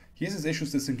chest, he has his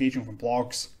issues disengaging from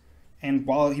blocks. And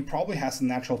while he probably has the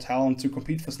natural talent to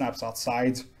compete for snaps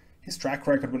outside, his track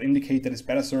record would indicate that he's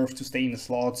better served to stay in the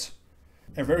slot.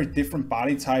 A very different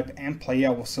body type and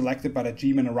player was selected by the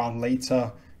G-Men around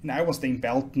later in Iowa Dane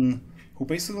Belton, who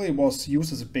basically was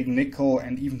used as a big nickel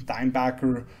and even dime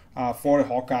backer for the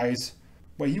Hawkeyes,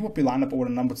 where he would be lined up over the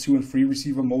number 2 and 3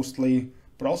 receiver mostly,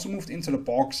 but also moved into the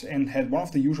box and had one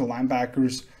of the usual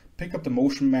linebackers pick up the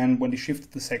motion man when they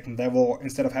shifted the second level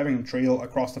instead of having him trail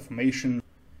across the formation.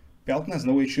 Belton has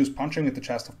no issues punching at the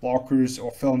chest of blockers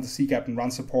or filling the C-gap in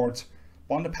run support,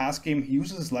 while in the pass game he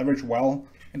uses his leverage well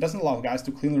and doesn't allow guys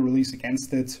to cleanly release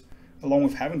against it, along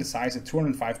with having the size at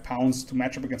 205 pounds to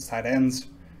match up against tight ends.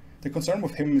 The concern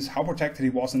with him is how protected he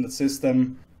was in the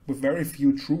system, with very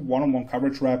few true one-on-one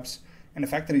coverage reps, and the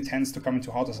fact that he tends to come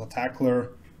into hot as a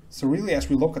tackler. So really, as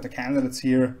we look at the candidates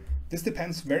here, this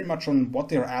depends very much on what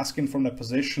they are asking from their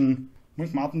position.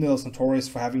 Wink Martindale is notorious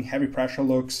for having heavy pressure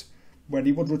looks, where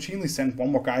they would routinely send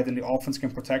one more guy than the offense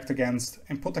can protect against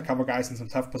and put the cover guys in some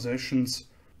tough positions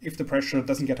if the pressure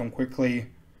doesn't get home quickly.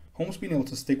 Holmes being able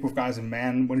to stick with guys in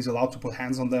man when he's allowed to put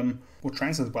hands on them would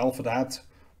translate well for that,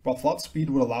 while Flott's speed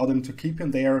would allow them to keep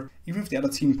him there even if the other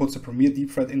team puts a premier deep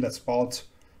threat in that spot,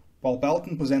 while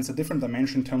Belton presents a different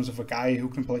dimension in terms of a guy who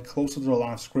can play closer to the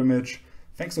line of scrimmage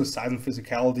thanks to his size and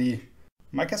physicality.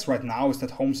 My guess right now is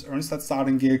that Holmes earns that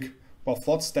starting gig, while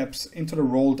Flott steps into the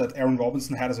role that Aaron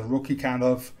Robinson had as a rookie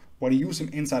where they use him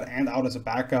inside and out as a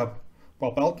backup,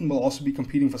 while Belton will also be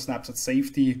competing for snaps at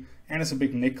safety and as a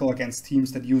big nickel against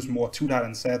teams that use more 2 tight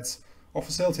end sets or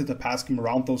facilitate the pass game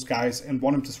around those guys and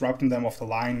want him disrupting them off the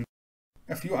line.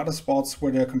 A few other spots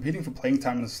where they're competing for playing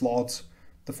time in the slot.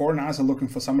 The 49ers are looking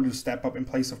for somebody to step up in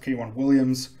place of K'Wan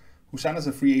Williams, who signed as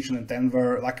a free agent in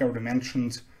Denver, like I already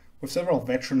mentioned, with several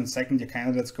veteran and second-year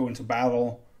candidates going to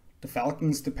battle. The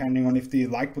Falcons, depending on if they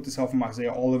like what they saw from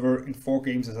Isaiah Oliver in 4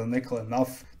 games as a nickel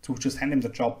enough to just hand him the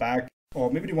job back,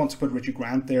 or maybe they want to put Richie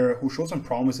Grant there, who showed some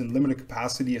promise in limited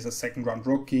capacity as a second-round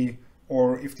rookie,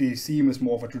 or if they see him as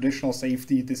more of a traditional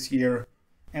safety this year.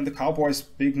 And the Cowboys'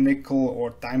 big nickel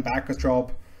or dime backer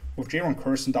job, with Jaron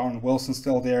Kearse and Darren Wilson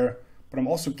still there, but I'm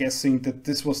also guessing that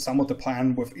this was somewhat the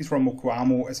plan with Israel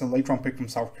Mukuamu as a late-round pick from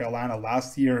South Carolina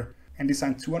last year, and they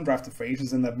signed 2 undrafted free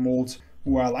agents in that mold,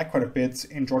 who I like quite a bit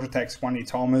in Georgia Tech's Kwani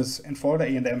Thomas and Florida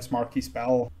A&M's Marquise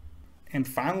Bell. And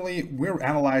finally, we're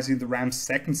analyzing the Rams'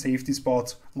 second safety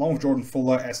spot, along with Jordan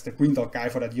Fuller as the green dot guy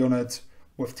for that unit,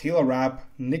 with Taylor Rapp,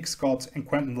 Nick Scott, and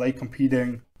Quentin Lake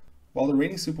competing. While the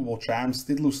reigning Super Bowl champs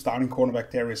did lose starting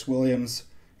cornerback Darius Williams,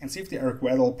 and safety Eric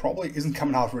Weddle probably isn't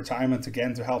coming out of retirement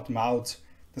again to help them out,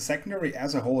 the secondary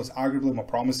as a whole is arguably more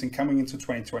promising coming into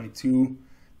 2022.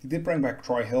 They did bring back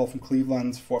Troy Hill from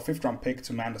Cleveland for a 5th-round pick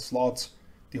to man the slot.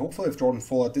 They hopefully have Jordan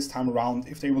Fuller this time around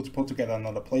if they're able to put together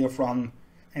another playoff run,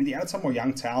 and they added some more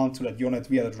young talent to that unit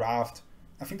via the draft.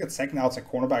 I think that second outside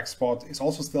cornerback spot is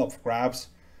also still up for grabs,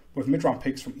 with mid-round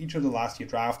picks from each of the last year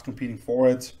draft competing for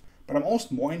it, but I'm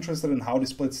almost more interested in how they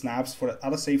split snaps for that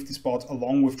other safety spot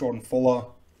along with Jordan Fuller.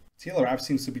 Taylor Rapp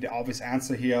seems to be the obvious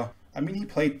answer here. I mean, he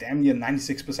played damn near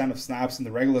 96% of snaps in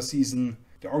the regular season.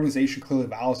 The organization clearly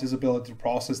values his ability to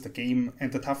process the game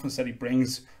and the toughness that he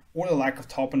brings, or the lack of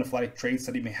top and athletic traits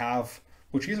that he may have,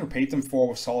 which he's repaid them for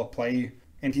with solid play,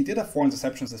 and he did have 4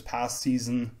 interceptions this past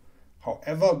season.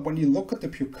 However, when you look at the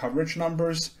pure coverage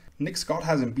numbers, Nick Scott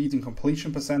has him beat in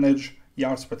completion percentage,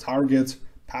 yards per target,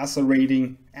 passer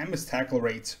rating, and missed tackle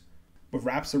rate, with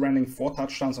Rapp surrendering 4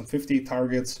 touchdowns on 58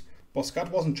 targets, but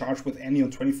Scott wasn't charged with any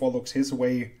on 24 looks his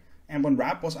way, and when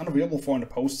Rapp was unavailable for in the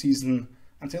postseason,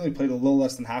 until he played a little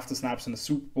less than half the snaps in the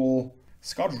Super Bowl,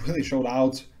 Scott really showed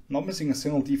out, not missing a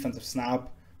single defensive snap,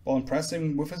 while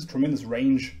impressing with his tremendous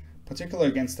range, particularly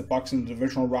against the Bucs in the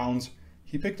divisional round.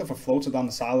 He picked off a floater down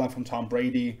the sideline from Tom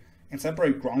Brady and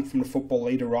separated Gronk from the football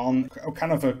later on,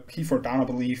 kind of a key for down, I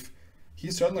believe.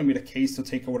 He certainly made a case to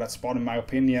take over that spot in my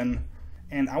opinion,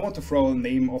 and I want to throw the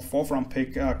name of 4th round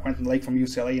pick Quentin Lake from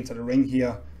UCLA into the ring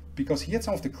here, because he had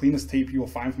some of the cleanest tape you will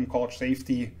find from college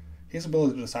safety. His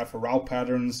ability to decipher route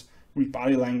patterns, read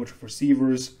body language of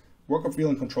receivers, work upfield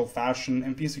in controlled fashion,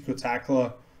 and be a secure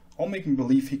tackler, all make me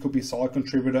believe he could be a solid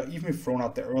contributor even if thrown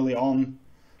out there early on.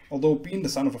 Although being the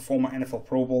son of a former NFL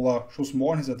Pro Bowler shows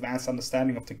more in his advanced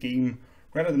understanding of the game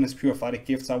rather than his pure athletic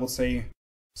gifts, I would say.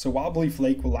 So while I believe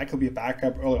Lake will likely be a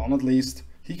backup early on at least,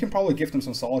 he can probably give them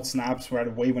some solid snaps right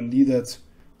away when needed.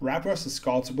 Rapp versus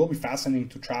Scott will be fascinating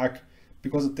to track,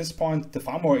 because at this point the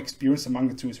far more experience among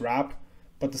the two is Rapp,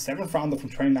 but the 7th rounder from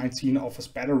 2019 offers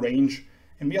better range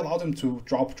and may allow them to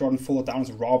drop Jordan Fuller down as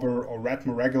a robber or rat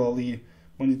more regularly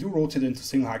when they do rotate into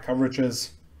single high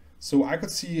coverages. So I could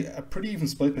see a pretty even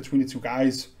split between the two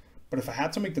guys, but if I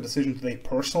had to make the decision today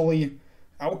personally,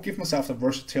 I would give myself the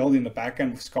versatility in the back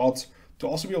end with Scott to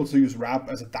also be able to use Rapp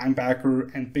as a dime backer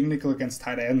and big nickel against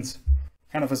tight ends,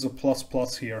 kind of as a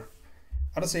plus here.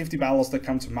 Other safety battles that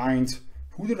come to mind: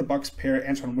 who did the Bucs pair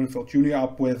Antoine Winfield Jr.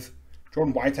 up with?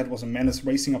 Jordan Whitehead was a menace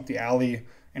racing up the alley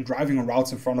and driving on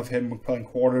routes in front of him with playing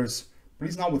quarters, but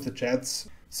he's not with the Jets.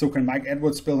 So can Mike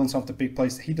Edwards build on some of the big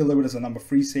plays that he delivered as a number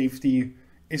 3 safety?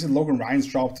 Is it Logan Ryan's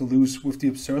job to lose with the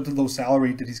absurdly low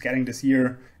salary that he's getting this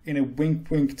year in a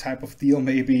wink-wink type of deal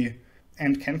maybe?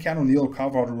 And can Ken O'Neill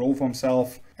carve out a role for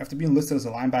himself after being listed as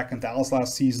a linebacker in Dallas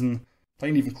last season,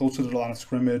 playing even closer to the line of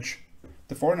scrimmage?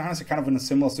 The 49ers are kind of in a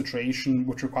similar situation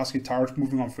with Jaquiski Tartt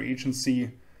moving on free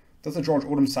agency. Does the George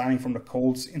Odom signing from the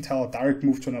Colts entail a direct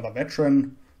move to another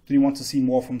veteran? Do you want to see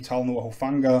more from Talanoa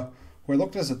Hufanga, who I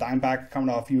looked at as a dime back coming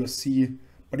out of USC,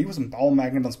 but he was a ball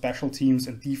magnet on special teams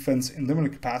and defense in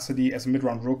limited capacity as a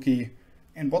mid-round rookie?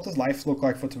 And what does life look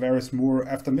like for Tavares Moore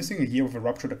after missing a year with a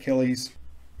ruptured Achilles?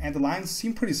 And the Lions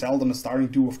seem pretty seldom a starting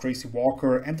duo of Tracy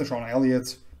Walker and Deshaun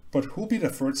Elliott, but who'll be the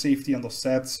 3rd safety on those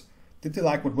sets? Did they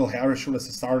like what Will Harris showed as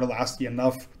a starter last year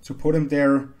enough to put him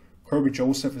there? Kirby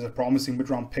Joseph is a promising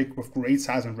mid-round pick with great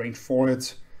size and range for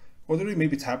it. Or do they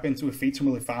maybe tap into a Fatu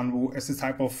Melifonwu as the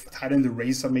type of tight end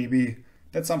eraser maybe?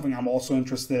 That's something I'm also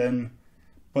interested in.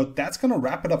 But that's gonna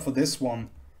wrap it up for this one.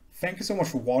 Thank you so much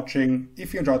for watching.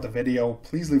 If you enjoyed the video,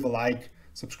 please leave a like,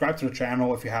 subscribe to the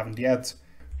channel if you haven't yet,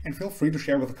 and feel free to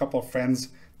share with a couple of friends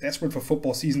desperate for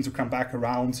football season to come back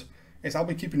around, as I'll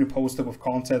be keeping you posted with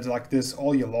content like this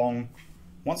all year long.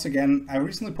 Once again, I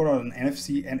recently put out an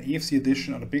NFC and AFC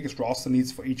edition on the biggest roster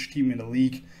needs for each team in the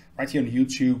league right here on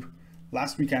YouTube.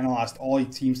 Last week I analyzed all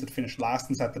 8 teams that finished last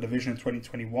inside the division in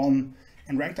 2021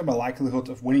 and ranked them by likelihood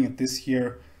of winning it this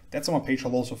year. That's on my page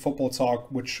also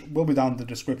Footballtalk, which will be down in the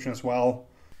description as well.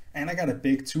 And I got a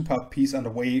big 2-part piece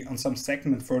underway on some 2nd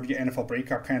and 3rd year NFL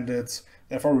breakout candidates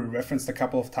that I've already referenced a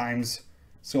couple of times.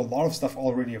 So a lot of stuff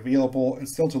already available and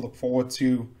still to look forward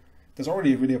to. There's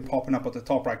already a video popping up at the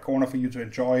top right corner for you to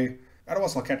enjoy.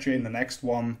 Otherwise I'll catch you in the next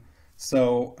one.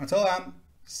 So until then,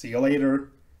 see you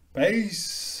later.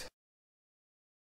 Peace!